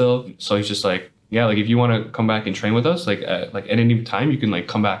stuff still. So he's just like, yeah, like if you want to come back and train with us, like at any time you can like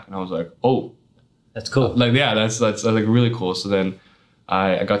come back. And I was like, oh, that's cool. That's like really cool. So then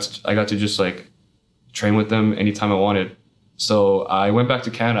I got to just like train with them anytime I wanted. So I went back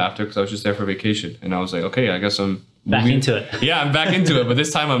to Canada after because I was just there for vacation. And I was like, okay, I guess I'm back into it. Yeah, I'm back into it. But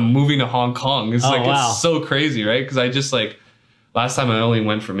this time I'm moving to Hong Kong. It's It's so crazy, right? Because I just like, last time I only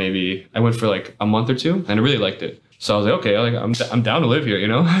went for like a month or two and I really liked it. So I was like, okay, like I'm down to live here,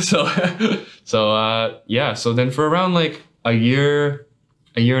 So So then for around like a year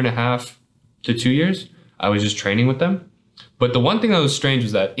and a half to 2 years, I was just training with them. But the one thing that was strange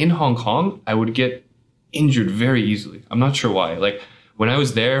was that in Hong Kong, I would get injured very easily. I'm not sure why. Like when I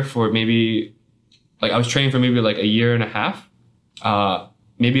was there for maybe, like I was training for maybe like a year and a half,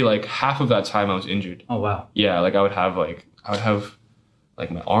 maybe like half of that time I was injured. Oh, wow. Yeah, like I would have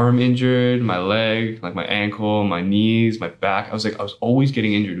my arm injured, my leg, like my ankle, my knees, my back. I was always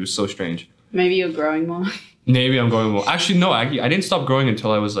getting injured. It was so strange. Maybe you're growing more. Maybe I'm growing more. Actually, no, I didn't stop growing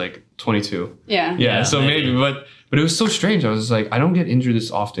until I was like 22. Yeah. So maybe, but it was so strange. I was like, I don't get injured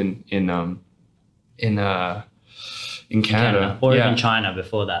this often in Canada. Or even China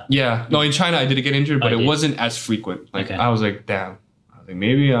before that. Yeah. No, in China I did get injured, but it wasn't as frequent. Like I was like, damn. I was like,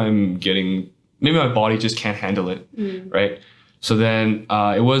 maybe my body just can't handle it. Right. So then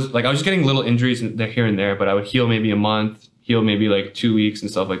it was like I was just getting little injuries here and there, but I would heal maybe a month, heal maybe like 2 weeks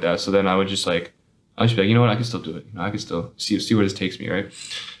and stuff like that. So then I would just like, I was just like, you know what, I can still do it. I can still see where this takes me, right?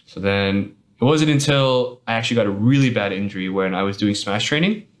 So then it wasn't until I actually got a really bad injury when I was doing smash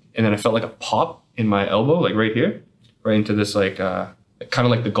training, and then I felt like a pop in my elbow, like right here, right into this like kind of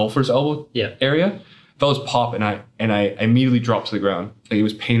like the golfer's elbow area. I felt this pop, and I immediately dropped to the ground. Like it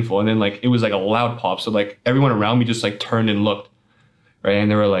was painful, and then like it was like a loud pop. So like everyone around me just like turned and looked, right?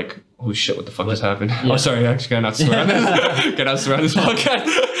 And they were like, "Holy shit, what the fuck just happened?" Yeah. Oh, sorry, actually, can I not swear on this? Can I swear on this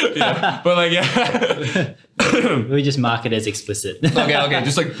podcast? Yeah, but like, yeah. We just mark it as explicit. Okay,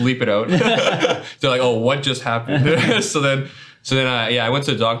 just like bleep it out. They're like, oh, what just happened? So then I went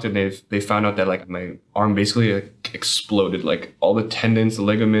to the doctor and they found out that like my arm basically like, exploded, like all the tendons, the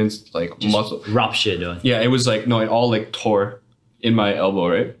ligaments, like just muscle ruptured. Yeah, it was like, no, it all like tore in my elbow,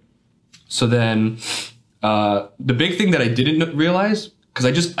 right? So then the big thing that I didn't realize, because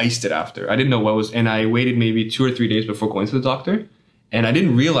I just iced it after, I didn't know what was, and I waited maybe 2 or 3 days before going to the doctor. And I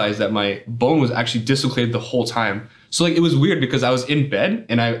didn't realize that my bone was actually dislocated the whole time. So like it was weird because I was in bed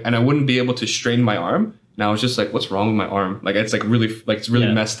and I wouldn't be able to straighten my arm. And I was just like, what's wrong with my arm? Like it's like really it's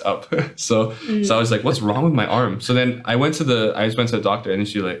really messed up. So I was like, what's wrong with my arm? So then I just went to the doctor, and then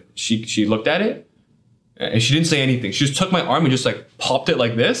she looked at it and she didn't say anything. She just took my arm and just like popped it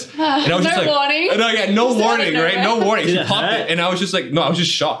like this. And I was just like, warning. No warning, right? No warning. She popped it, and I was just like, no, I was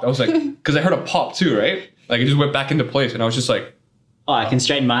just shocked. I was like, because I heard a pop too, right? Like it just went back into place, and I was just like, oh, I can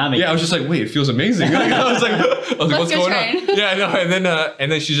straighten my arm again. Yeah, I was just like, wait, it feels amazing. Like, I was like, what's going on? Yeah, no,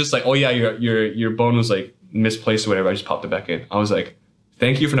 and then she's just like, oh yeah, your bone was like misplaced or whatever. I just popped it back in. I was like,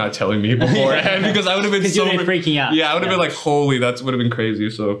 thank you for not telling me beforehand, because I would have been so freaking out. Yeah, I would have been like, holy, that would have been crazy.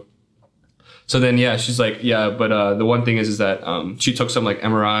 So then yeah, she's like, yeah, but the one thing is that she took some like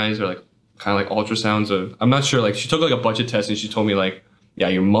MRIs or like kind of like ultrasounds of, I'm not sure, like she took like a bunch of tests, and she told me like, yeah,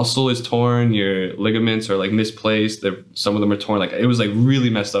 your muscle is torn, your ligaments are like misplaced, some of them are torn. Like it was like really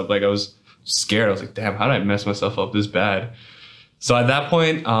messed up. Like I was scared. I was like, damn, how did I mess myself up this bad? So at that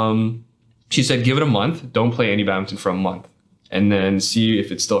point, she said, give it a month. Don't play any badminton for a month, and then see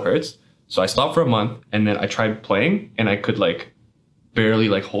if it still hurts. So I stopped for a month, and then I tried playing, and I could like barely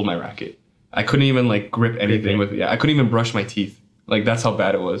like hold my racket. I couldn't even like grip anything with it. Yeah, I couldn't even brush my teeth. Like that's how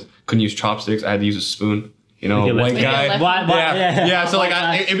bad it was. Couldn't use chopsticks. I had to use a spoon. You know, white guy. Yeah. So like,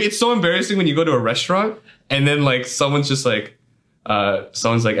 it's so embarrassing when you go to a restaurant and then like someone's just like,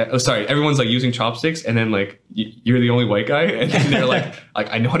 someone's like, oh, sorry, everyone's like using chopsticks, and then like you're the only white guy, and then they're like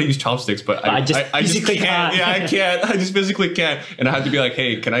I know how to use chopsticks, but I just physically can't. Yeah, I can't. I just physically can't, and I have to be like,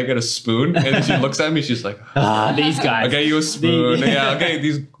 hey, can I get a spoon? And then she looks at me, she's like, these guys. I'll get you a spoon. Yeah, I'll get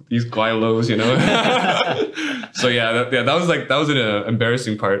these guaylos, you know. So that was an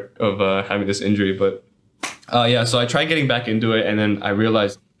embarrassing part of having this injury, but so I tried getting back into it, and then I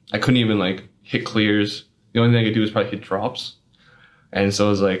realized I couldn't even like hit clears. The only thing I could do was probably hit drops. And so it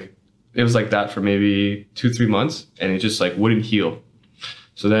was like that for maybe 2-3 months, and it just like wouldn't heal.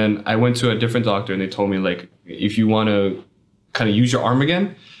 So then I went to a different doctor, and they told me like, if you want to kind of use your arm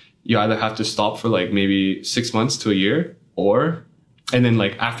again, you either have to stop for like maybe 6 months to a year, and then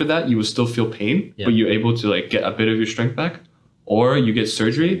like after that you will still feel pain, but you're able to like get a bit of your strength back, or you get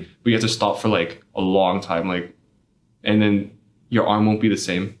surgery, but you have to stop for like a long time, like, and then your arm won't be the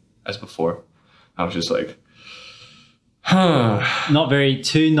same as before. I was just like, not very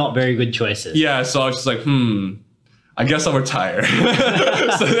good choices. Yeah, so I was just like, I guess I'll retire.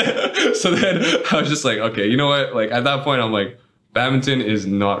 so then I was just like, okay, you know what? Like at that point, I'm like, badminton is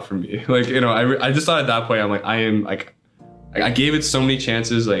not for me. Like, you know, I just thought at that point, I'm like, I gave it so many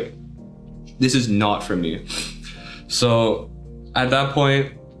chances. Like, this is not for me. So at that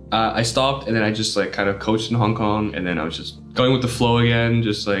point, I stopped, and then I just like kind of coached in Hong Kong, and then I was just going with the flow again,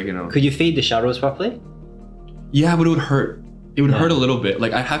 just like, you know. Could you feed the shuttles properly? Yeah, but it would hurt. It would hurt a little bit.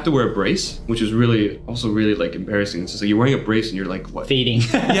 Like I'd have to wear a brace, which is also really like embarrassing. It's just like you're wearing a brace and you're like, what? Feeding.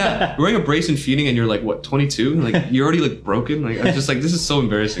 Yeah, you're wearing a brace and feeding, and you're like, what, 22? Like you're already like broken. Like I'm just like, this is so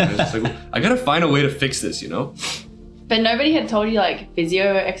embarrassing. I was just like, I gotta find a way to fix this, you know? But nobody had told you like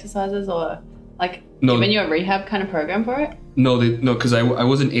physio exercises or like given you a rehab kind of program for it? No, because I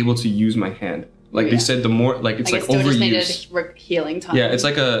wasn't able to use my hand. Like they said, the more like it's like still overuse. Just needed healing time. Yeah, it's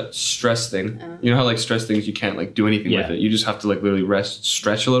like a stress thing. You know how like stress things you can't like do anything with it. You just have to like literally rest,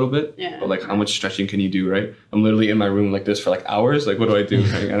 stretch a little bit. Yeah. But like how much stretching can you do, right? I'm literally in my room like this for like hours. Like what do I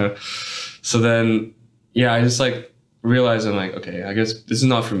do? So then I just like realized I'm like, okay, I guess this is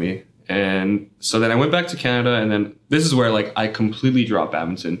not for me. And so then I went back to Canada, and then this is where like I completely dropped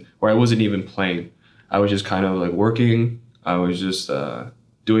badminton, where I wasn't even playing. I was just kind of like working. I was just I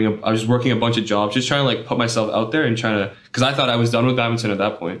was working a bunch of jobs, just trying to like put myself out there and trying to, because I thought I was done with badminton at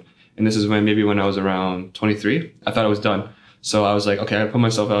that point. And this is when I was around 23, I thought I was done. So I was like, okay, I put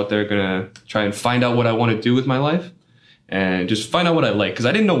myself out there, gonna try and find out what I want to do with my life and just find out what I like. Because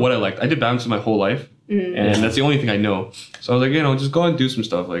I didn't know what I liked. I did badminton my whole life, and that's the only thing I know. So I was like, you know, just go and do some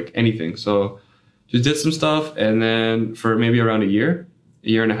stuff, like anything. So just did some stuff, and then for maybe around a year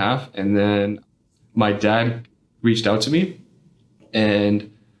and a half, and then my dad reached out to me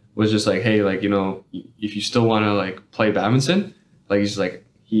and was just like, hey, like, you know, if you still want to like play badminton, like he's like,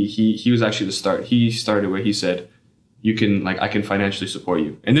 he was actually the start. He started where he said, you can like, I can financially support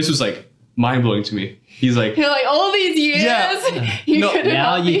you. And this was like mind blowing to me. He's like, you're like, all these years,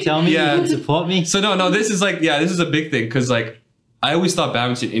 now you tell me you can support me. So no, this is like, this is a big thing. Cause like, I always thought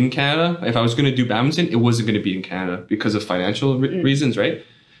badminton in Canada, if I was going to do badminton, it wasn't going to be in Canada because of financial reasons. Right.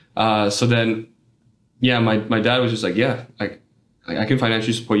 So then, my dad was just like, like I can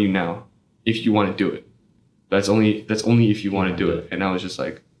financially support you now if you want to do it. That's only if you want to do it. And I was just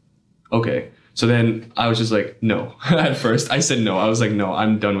like, okay. So then I was just like, no. At first I said no. I was like, no,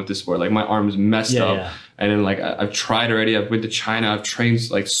 I'm done with this sport. Like my arm's messed up. Yeah. And then like I've tried already. I've been to China. I've trained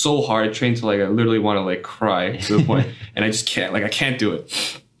like so hard. I trained to like I literally want to like cry to the point. And I just can't. Like I can't do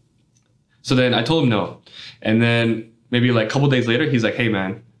it. So then I told him no. And then maybe like a couple days later, he's like, hey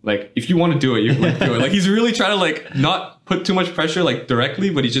man, like if you want to do it, you can do it. Like he's really trying to like not put too much pressure like directly,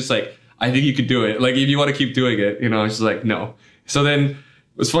 but he's just like, I think you could do it. Like if you want to keep doing it, you know, it's just like, no. So then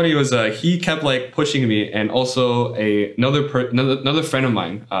what's funny was he kept like pushing me, and also another friend of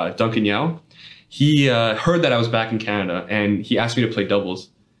mine, Duncan Yao, he heard that I was back in Canada, and he asked me to play doubles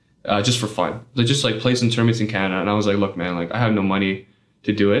just for fun. So just like play some tournaments in Canada. And I was like, look, man, like I have no money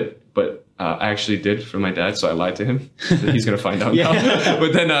to do it, but I actually did for my dad, so I lied to him. He's gonna find out now.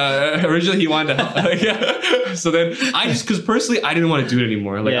 But then originally he wanted to help. So then because personally I didn't want to do it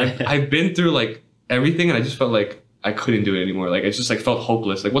anymore. Like I've been through like everything, and I just felt like I couldn't do it anymore. Like it just like felt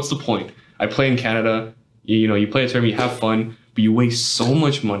hopeless. Like what's the point? I play in Canada, you know, you play a tournament, you have fun, but you waste so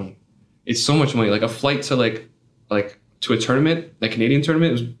much money. It's so much money. Like a flight to like to a tournament, a Canadian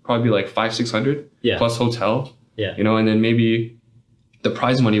tournament, was probably like $500-600 plus hotel. Yeah. You know, and then maybe the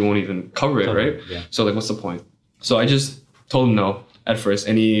prize money won't even cover it, right? Yeah. So like, what's the point? So I just told him no. at first.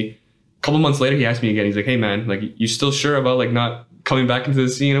 And a couple months later, he asked me again. He's like, hey man, like, you still sure about like not coming back into the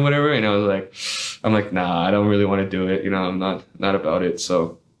scene or whatever? And I'm like, nah, I don't really want to do it. You know, I'm not about it.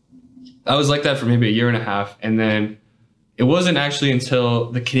 So I was like that for maybe a year and a half. And then it wasn't actually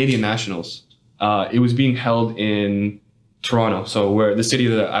until the Canadian Nationals. It was being held in Toronto, so where the city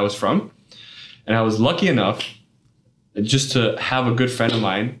that I was from. And I was lucky enough just to have a good friend of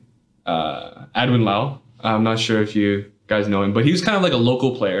mine, Adwin Lau. I'm not sure if you guys know him, but he was kind of like a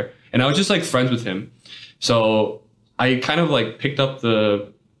local player. And I was just like friends with him. So I kind of like picked up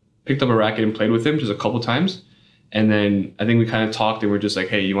a racket and played with him just a couple times. And then I think we kind of talked and we're just like,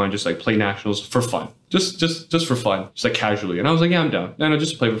 hey, you want to just like play nationals for fun? Just for fun, just like casually. And I was like, yeah, I'm down. No,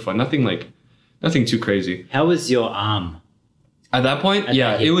 just play for fun. Nothing too crazy. How was your arm? At that point,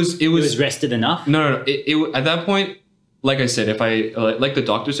 it was rested enough? No. It at that point, like I said, if I like the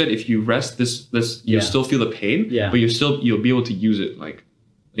doctor said, if you rest this you'll still feel the pain, but you'll be able to use it like,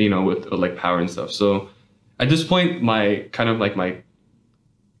 you know, with like power and stuff. So at this point, my kind of like my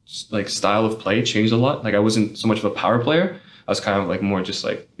like style of play changed a lot. Like I wasn't so much of a power player. I was kind of like more just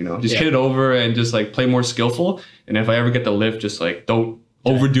like, you know, just hit it over and just like play more skillful. And if I ever get the lift, just like don't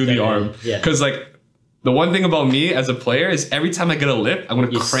overdo the arm. Because like the one thing about me as a player is every time I get a lift, I'm going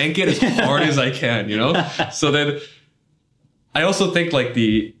to crank it as hard as I can, you know? So then I also think like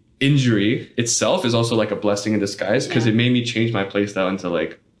the injury itself is also like a blessing in disguise because it made me change my play style into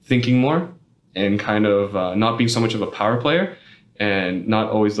like thinking more and kind of not being so much of a power player and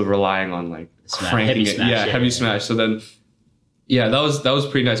not always relying on like cranking it. Heavy smash. So then, that was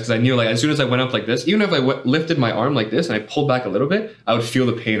pretty nice because I knew like as soon as I went up like this, even if I lifted my arm like this and I pulled back a little bit, I would feel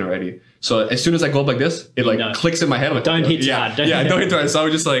the pain already. So as soon as I go up like this, it like clicks in my head. I'm like, don't hit too hard. Don't hit too hard. So I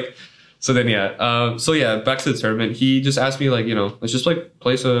was just like, so then back to the tournament. He just asked me like, you know, let's just like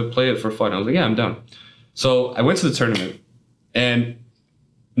play it for fun. I was like, yeah, I'm down. So I went to the tournament, and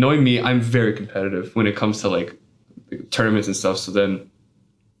knowing me, I'm very competitive when it comes to like tournaments and stuff. So then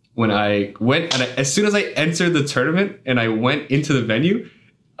when I went and as soon as I entered the tournament and I went into the venue,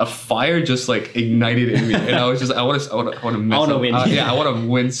 a fire just like ignited in me, and I was just I want to win. I want to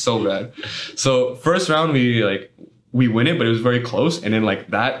win so bad. So first round we win it, but it was very close, and then like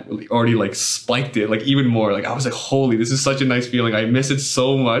that already like spiked it like even more. Like I was like, holy, this is such a nice feeling. I miss it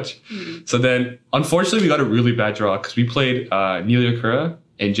so much. So then unfortunately we got a really bad draw because we played Neil Yakura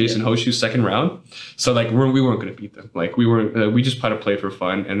and Jason Hoshu's second round. So like we weren't gonna beat them. Like we just had to play for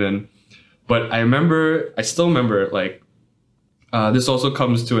fun. And then, but I still remember like this also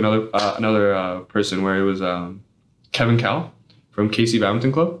comes to another person where it was Kevin Cal from KC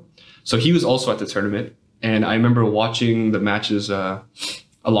Badminton Club. So he was also at the tournament, and I remember watching the matches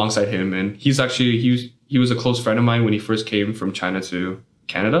alongside him. And he was a close friend of mine when he first came from China to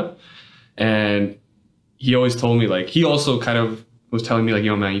Canada, and he always told me like he also kind of was telling me like,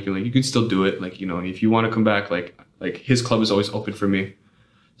 yo man, you can still do it. Like, you know, if you want to come back, like his club is always open for me.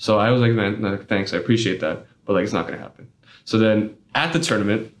 So I was like, man, no, thanks, I appreciate that, but like it's not gonna happen. So then at the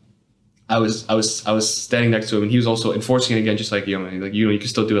tournament, I was standing next to him, and he was also enforcing it again, just like, yo man, like, you know, you can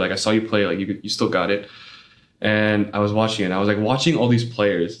still do it. Like I saw you play, like you still got it. And I was watching it, and I was like watching all these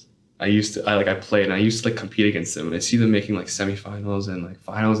players I played, and I used to like compete against them, and I see them making like semifinals and like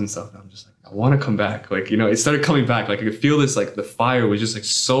finals and stuff. And I'm just like, I want to come back. Like, you know, it started coming back. Like I could feel this, like the fire was just like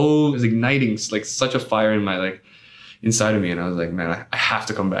it was igniting, like such a fire in my like inside of me. And I was like, man, I have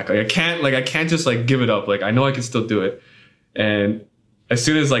to come back. Like I can't just like give it up. Like I know I can still do it. And as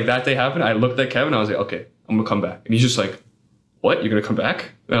soon as like that day happened, I looked at Kevin. I was like, okay, I'm gonna come back. And he's just like, what? You're gonna come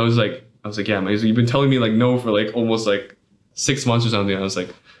back? And I was like, yeah, man. You've been telling me like no for like almost like 6 months or something. And I was like,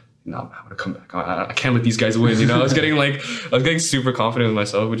 no, I'm gonna come back. I can't let these guys win. You know, I was getting super confident with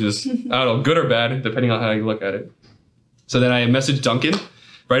myself, which is, I don't know, good or bad, depending on how you look at it. So then I messaged Duncan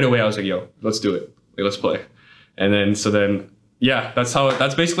right away. I was like, yo, let's do it. Like, let's play. And then,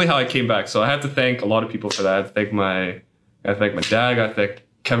 that's basically how I came back. So I have to thank a lot of people for that. I have to thank my dad, I gotta thank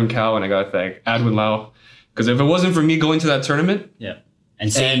Kevin Cow, and I gotta thank Adwin Lau. Because if it wasn't for me going to that tournament,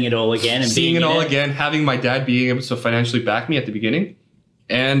 and seeing it all again, having my dad being able to financially back me at the beginning,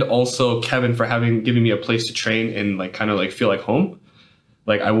 and also Kevin for giving me a place to train and like kind of like feel like home,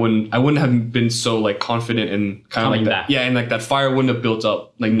 like I wouldn't have been so like confident and kind of like that. Yeah, and like that fire wouldn't have built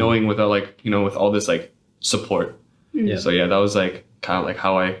up, like knowing without like, you know, with all this like support. Yeah. So yeah, that was like kind of like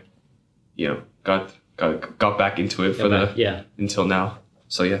how I, you know, got back into it until now.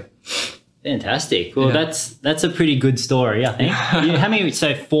 So yeah. Fantastic. Well, that's a pretty good story, I think. How many?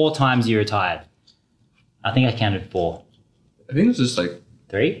 So 4 times you retired. I think I counted 4. I think it was just like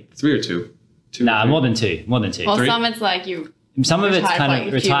 3 or 2. Nah, more than 2. Well, 3? Some it's like you. Some of it's kind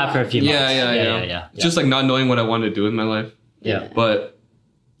of retire for a few months. Yeah. Just like not knowing what I wanted to do with my life. Yeah. But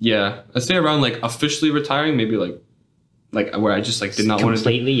yeah, I'd say around like officially retiring, maybe like where I just like did not want to.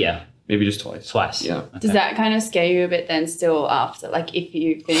 Completely, yeah. Maybe just twice. Twice. Yeah. Okay. Does that kind of scare you a bit then still after, like if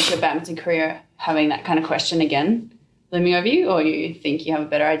you finish your badminton career, having that kind of question again looming over you, or you think you have a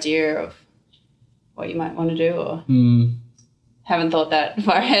better idea of what you might want to do, or haven't thought that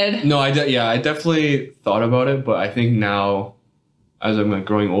far ahead? No, I definitely thought about it, but I think now as I'm like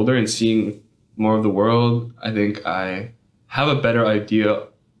growing older and seeing more of the world, I think I have a better idea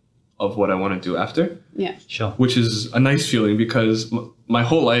of what I want to do after. Yeah. Sure. Which is a nice feeling because my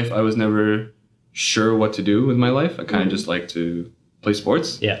whole life I was never sure what to do with my life. I kind of just like to play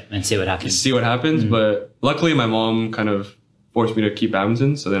sports. Yeah, and see what happens. But luckily my mom kind of forced me to keep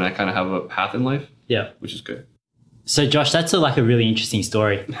badminton, so then I kind of have a path in life. Yeah. Which is good. So Josh, that's like a really interesting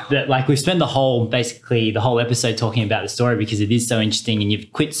story. That like we've spent the whole episode talking about the story because it is so interesting, and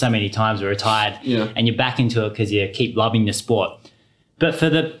you've quit so many times or retired, and you're back into it because you keep loving the sport. But for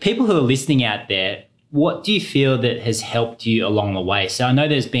the people who are listening out there, what do you feel that has helped you along the way? So I know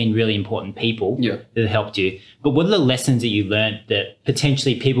there's been really important people that have helped you, but what are the lessons that you learned that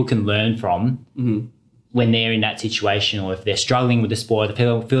potentially people can learn from when they're in that situation, or if they're struggling with the sport, if they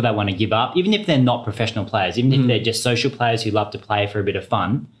feel they want to give up, even if they're not professional players, even if they're just social players who love to play for a bit of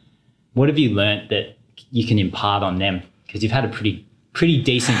fun? What have you learned that you can impart on them? Because you've had a pretty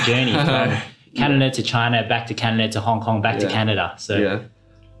decent journey from Canada to China, back to Canada to Hong Kong, back to Canada. So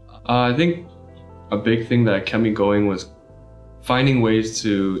I think a big thing that kept me going was finding ways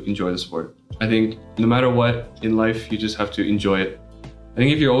to enjoy the sport. I think no matter what in life, you just have to enjoy it. I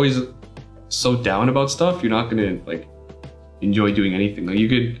think if you're always so down about stuff, you're not gonna like enjoy doing anything. Like you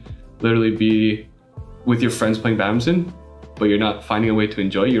could literally be with your friends playing badminton, but you're not finding a way to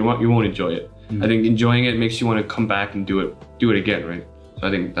enjoy it. You won't enjoy it. I think enjoying it makes you want to come back and do it again, right? So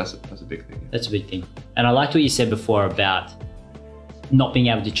I think that's a big thing. That's a big thing. And I liked what you said before about not being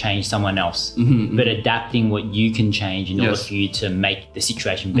able to change someone else, but adapting what you can change in order for you to make the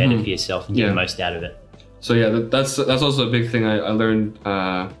situation better for yourself and get the most out of it. So yeah, that's also a big thing I learned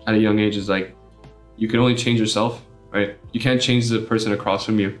at a young age, is like you can only change yourself, right? You can't change the person across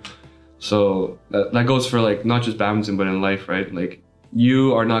from you. So that goes for like not just badminton, but in life, right? Like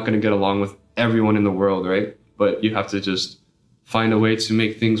you are not going to get along with everyone in the world, right? But you have to just find a way to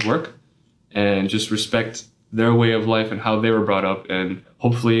make things work and just respect their way of life and how they were brought up, and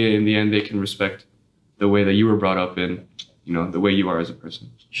hopefully in the end they can respect the way that you were brought up and, you know, the way you are as a person.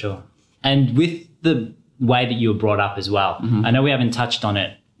 Sure. And with the way that you were brought up as well, I know we haven't touched on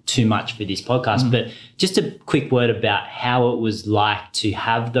it too much for this podcast, but just a quick word about how it was like to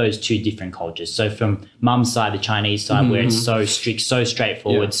have those two different cultures. So from mum's side, the Chinese side, where it's so strict, so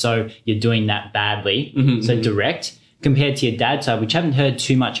straightforward, so you're doing that badly, so direct, compared to your dad's side, which I haven't heard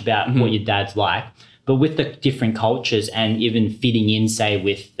too much about what your dad's like. But with the different cultures and even fitting in, say,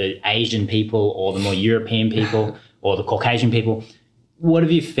 with the Asian people or the more European people or the Caucasian people, what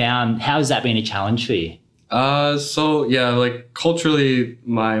have you found? How has that been a challenge for you? So yeah, like culturally,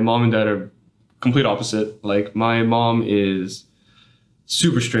 my mom and dad are complete opposite. Like my mom is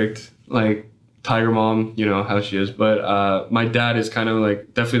super strict, like tiger mom, you know how she is. But my dad is kind of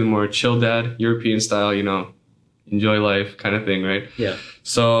like definitely the more chill dad, European style, you know, enjoy life kind of thing, right? Yeah.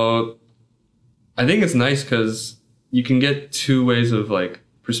 So I think it's nice because you can get two ways of like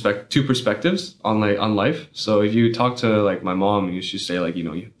two perspectives on life. So if you talk to like my mom, you should say like, you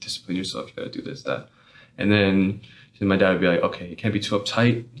know, you discipline yourself, you gotta do this, that. And then my dad would be like, okay, you can't be too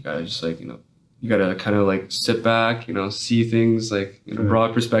uptight. You gotta just like, you know, you gotta kind of like sit back, you know, see things like in a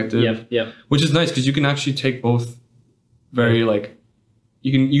broad perspective. Yep. Which is nice because you can actually take both very like,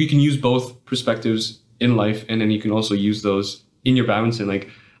 you can use both perspectives in life, and then you can also use those in your badminton. Like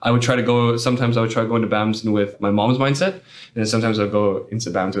sometimes I would try to go into badminton with my mom's mindset, and then sometimes I'll go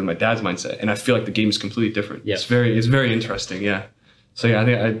into badminton with my dad's mindset. And I feel like the game is completely different. Yep. It's very interesting. Yeah. So yeah, I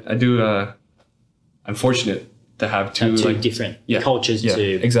think I do, I'm fortunate to have two different cultures,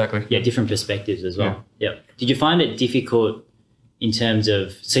 different perspectives as well. Yeah. Did you find it difficult in terms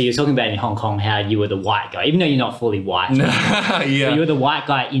of, so you're talking about in Hong Kong how you were the white guy, even though you're not fully white. But you were the white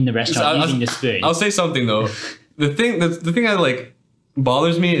guy in the restaurant using the spoon. I'll say something though. The thing I like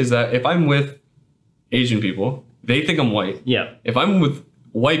bothers me is that if I'm with Asian people, they think I'm white. Yeah. If I'm with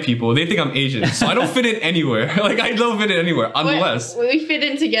white people, they think I'm Asian. So I don't fit in anywhere. Like I don't fit in anywhere unless we fit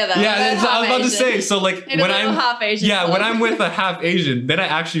in together. Yeah, I was about to say. So like when I'm half Asian. Yeah, when I'm with a half Asian, then I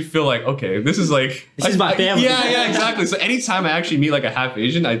actually feel like, okay, this is my family. Yeah, exactly. So anytime I actually meet like a half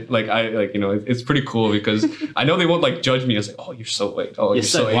Asian, I you know, it's pretty cool because I know they won't like judge me as like, oh, you're so white. Oh, you're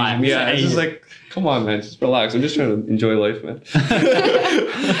so white. Asian. Yeah, it's just like, come on, man, just relax. I'm just trying to enjoy life, man.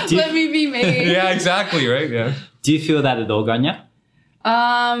 Let me be me. Yeah, exactly, right? Yeah. Do you feel that at all, Grania?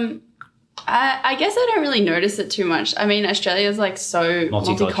 I guess I don't really notice it too much. I mean, Australia's like so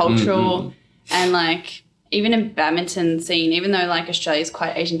multicultural and like even in badminton scene, even though like Australia's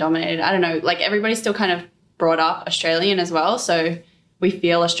quite Asian dominated, I don't know, like everybody's still kind of brought up Australian as well. So we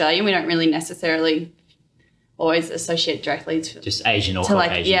feel Australian. We don't really necessarily always associate directly to just Asian or to like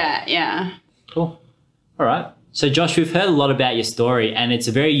Caucasian. yeah. Cool. All right. So Josh, we've heard a lot about your story, and it's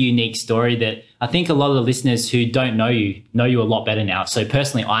a very unique story that I think a lot of the listeners who don't know you a lot better now. So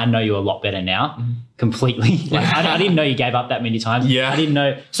personally, I know you a lot better now, completely. Like I didn't know you gave up that many times. Yeah. I didn't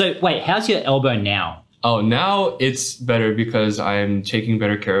know. So wait, how's your elbow now? Oh, now it's better because I'm taking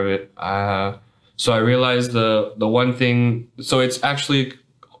better care of it. So I realized the one thing, so it's actually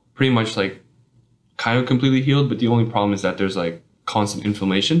pretty much like kind of completely healed, but the only problem is that there's like constant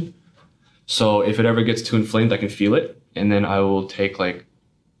inflammation. So if it ever gets too inflamed, I can feel it. And then I will take like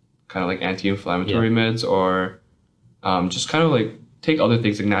kind of like anti-inflammatory meds or just kind of like take other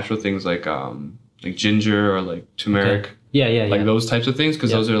things, like natural things like ginger or like turmeric. Okay. Yeah. Like those types of things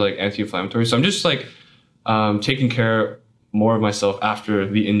because those are like anti-inflammatory. So I'm just like taking care more of myself after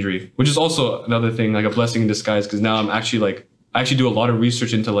the injury, which is also another thing, like a blessing in disguise, because now I'm actually like, I actually do a lot of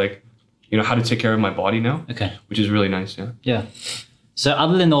research into like, you know, how to take care of my body now. Okay. Which is really nice, yeah. Yeah. So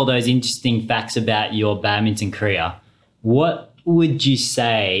other than all those interesting facts about your badminton career, what would you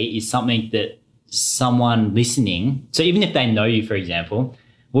say is something that someone listening, so even if they know you, for example,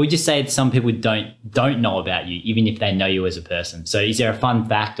 what would you say that some people don't know about you, even if they know you as a person? So is there a fun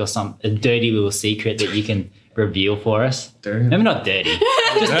fact or a dirty little secret that you can reveal for us? Dirty? Maybe not dirty.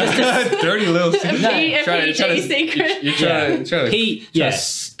 just dirty little secret. A PG secret. You're trying to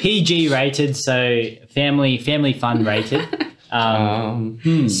yes, PG rated, so family fun rated.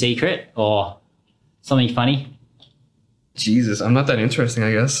 Secret or something funny? Jesus, I'm not that interesting,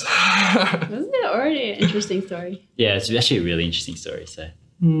 I guess. Wasn't it already an interesting story? Yeah, it's actually a really interesting story. So,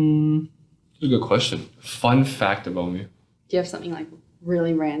 That's a good question. Fun fact about me. Do you have something like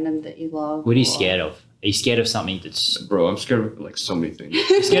really random that you love? what are you scared of? Are you scared of something that's Bro, I'm scared of like so many things.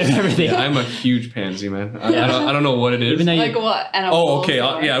 you're scared of everything? Yeah, I'm a huge pansy, man. I don't know what it is. Even though Like what? Oh, okay.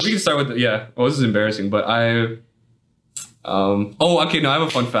 Yeah, we can start with Oh, this is embarrassing, but I. Okay. No, I have a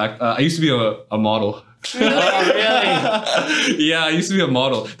fun fact. I used to be a model. Really? Yeah, I used to be a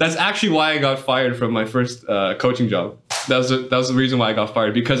model. That's actually why I got fired from my first coaching job. That was the reason why I got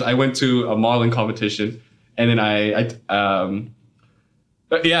fired, because I went to a modeling competition, and then I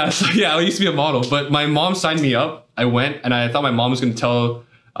used to be a model, but my mom signed me up. I went, and I thought my mom was going to tell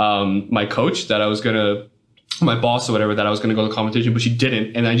my coach that I was going to, my boss or whatever, that I was going to go to the competition, but she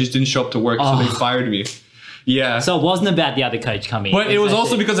didn't, and I just didn't show up to work, so they fired me. Yeah. So it wasn't about the other coach coming. But it was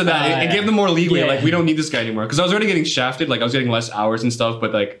also because of that. It gave them more leeway. Yeah. Like, we don't need this guy anymore. Because I was already getting shafted. Like, I was getting less hours and stuff.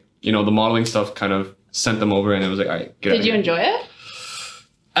 But, like, you know, the modeling stuff kind of sent them over. And it was like, all right, get out. Did you enjoy it?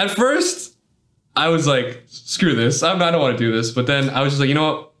 At first, I was like, screw this. I don't want to do this. But then I was just like, you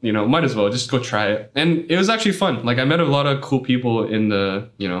know what? You know, might as well. Just go try it. And it was actually fun. Like, I met a lot of cool people in the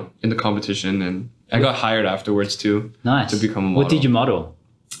competition. And I got hired afterwards, too. Nice. To become a model. What did you model?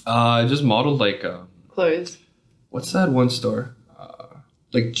 I just modeled, like... Clothes. What's that one store?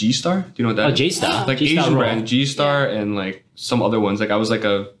 Like G-Star? Do you know what that is? G-Star. Like G-Star Asian Raw. brand. G-Star and like some other ones. Like I was like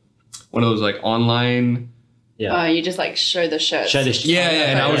one of those like online. Yeah. You just like show the shirts. Yeah,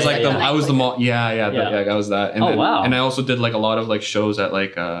 and I was like I was the model. Yeah, I was that. And wow. And I also did like a lot of like shows at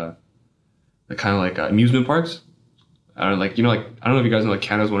like kind of like amusement parks. I don't know, like, you know, like, I don't know if you guys know like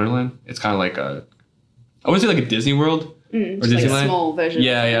Canada's Wonderland. It's kind of like I would say like a Disney World or just Disneyland. like a small version.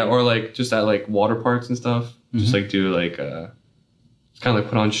 Yeah, or like just at like water parks and stuff. Just like do like just kind of like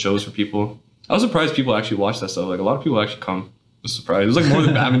put on shows for people. I was surprised people actually watch that stuff. Like a lot of people actually come. I was surprised. It was like more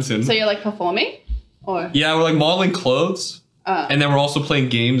than badminton. So you're like performing, or yeah, we're like modeling clothes, and then we're also playing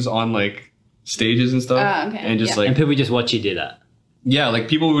games on like stages and stuff. Okay. And just And like people just watch you do that. yeah, like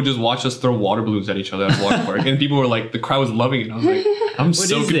people would just watch us throw water balloons at each other at water park, and people were like, the crowd was loving it. I was like, I'm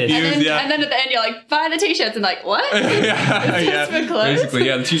so is this? confused. and then at the end you're like, buy the t-shirts, and like, what? yeah, for clothes? basically,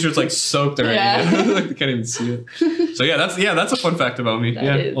 yeah. The t-shirt's like soaked already. Yeah. Like they can't even see it. So that's a fun fact about me.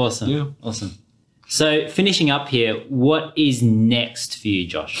 That is. Awesome. Yeah. Awesome. So finishing up here, what is next for you,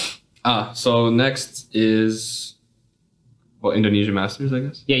 Josh? So next is Indonesia Masters, I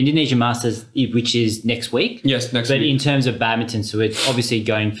guess. Yeah, Indonesia Masters, which is next week. Yes, next But week. in terms of badminton, so it's obviously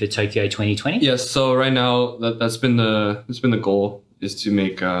going for Tokyo 2020. Yes, so right now that's been the goal, is to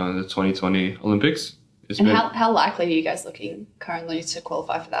make the 2020 Olympics. And how likely are you guys looking currently to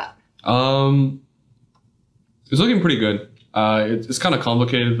qualify for that? It's looking pretty good. It's kind of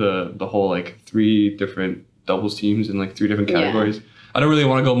complicated, the whole like 3 different doubles teams in like 3 different categories. I don't really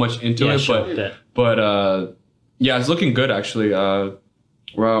want to go much into it, sure, but Yeah, it's looking good actually.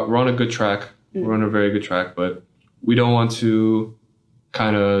 We're on a good track. We're on a very good track, but we don't want to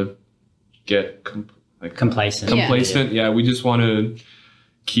kind of get complacent. Yeah, we just want to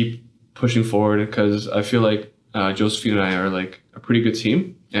keep pushing forward because I feel like Josephine and I are like a pretty good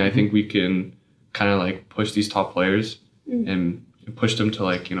team, and I think we can kind of like push these top players and push them to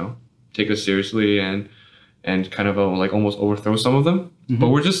like, you know, take us seriously and kind of like almost overthrow some of them. But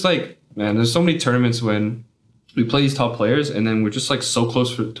we're just like, man, there's so many tournaments when we play these top players and then we're just like so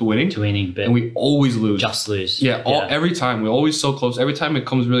close to winning, but and we always lose. Just lose. Yeah, every time we're always so close. Every time it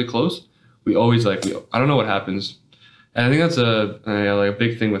comes really close, we always like I don't know what happens. And I think that's a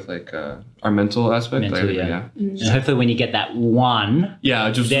big thing with like our mental aspect. And hopefully when you get that one,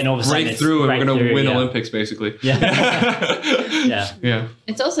 just then all of a sudden break through and we're gonna win yeah. Olympics basically. Yeah.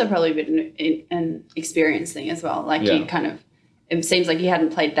 It's also probably been an experience thing as well. Like you kind of, it seems like you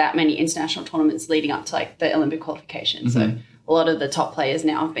hadn't played that many international tournaments leading up to like the Olympic qualification. So a lot of the top players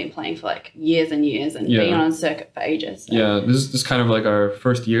now have been playing for like years and years and being on a circuit for ages. So. Yeah, this is kind of like our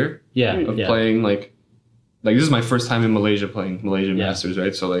first year of playing like this is my first time in Malaysia playing Malaysian Masters,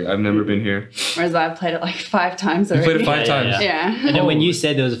 right? So like I've never been here. Whereas I've played it like 5 times already. You played it 5 times? Yeah. And then when you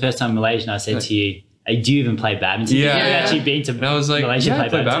said there was the first time in Malaysia, I said to you, hey, do you even play badminton? Yeah. You've actually been to and I was like, Malaysia I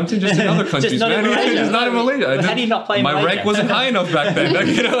play badminton just in other countries, just not man. in Malaysia. Just not in Malaysia. Well, how do you not play in My Malaysia? rank wasn't high enough back then.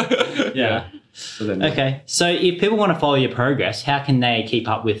 You know? Yeah. So then, okay. So if people want to follow your progress, how can they keep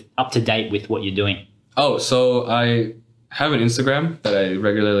up to date with what you're doing? Oh, so I have an Instagram that I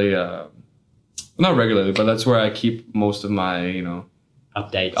regularly, not regularly, but that's where I keep most of my, you know,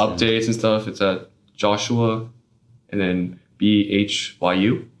 updates and stuff. It's at Joshua and then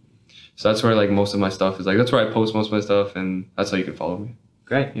BHYU. So that's where like most of my stuff is. Like that's where I post most of my stuff, and that's how you can follow me.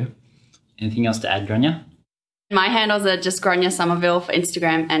 Great. Yeah. Anything else to add, Grania? My handles are just Grania Somerville for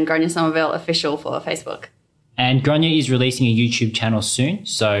Instagram and Grania Somerville Official for Facebook. And Grania is releasing a YouTube channel soon,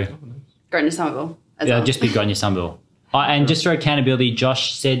 so Grania Somerville as well. just be Grania Somerville. And just for accountability,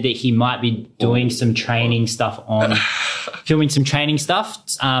 Josh said that he might be doing some training stuff filming some training stuff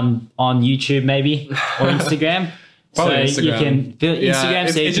on YouTube maybe or Instagram. Probably so Instagram. You can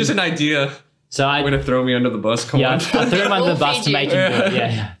Instagram. It's just an idea. So I'm going to throw me under the bus. Come on. I threw him under the bus to make him do it.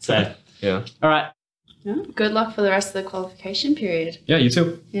 Yeah. So yeah. All right. Yeah, good luck for the rest of the qualification period. Yeah, you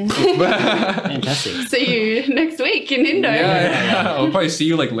too. Yeah. Fantastic. See you next week in Indo. Yeah. I'll probably see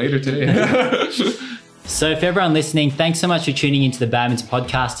you like later today. So for everyone listening, thanks so much for tuning into the Badminton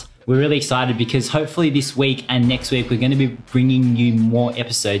Podcast. We're really excited because hopefully this week and next week, we're going to be bringing you more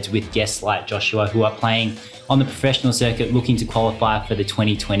episodes with guests like Joshua who are playing on the professional circuit looking to qualify for the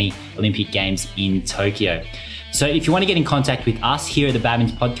 2020 Olympic Games in Tokyo. So if you want to get in contact with us here at the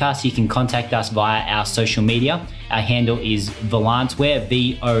Badminton Podcast, you can contact us via our social media. Our handle is Volantwear,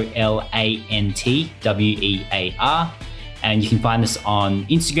 VOLANTWEAR. And you can find us on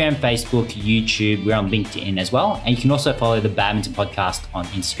Instagram, Facebook, YouTube. We're on LinkedIn as well. And you can also follow the Badminton Podcast on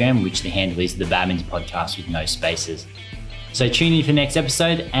Instagram, which the handle is the Badminton Podcast with no spaces. So tune in for the next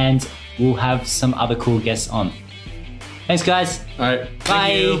episode and we'll have some other cool guests on. Thanks, guys. All right. Bye.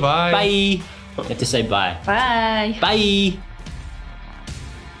 Thank you. Bye. Bye. You have to say bye. Bye. Bye.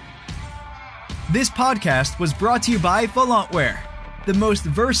 This podcast was brought to you by Volantwear, the most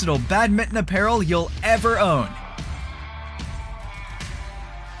versatile badminton apparel you'll ever own.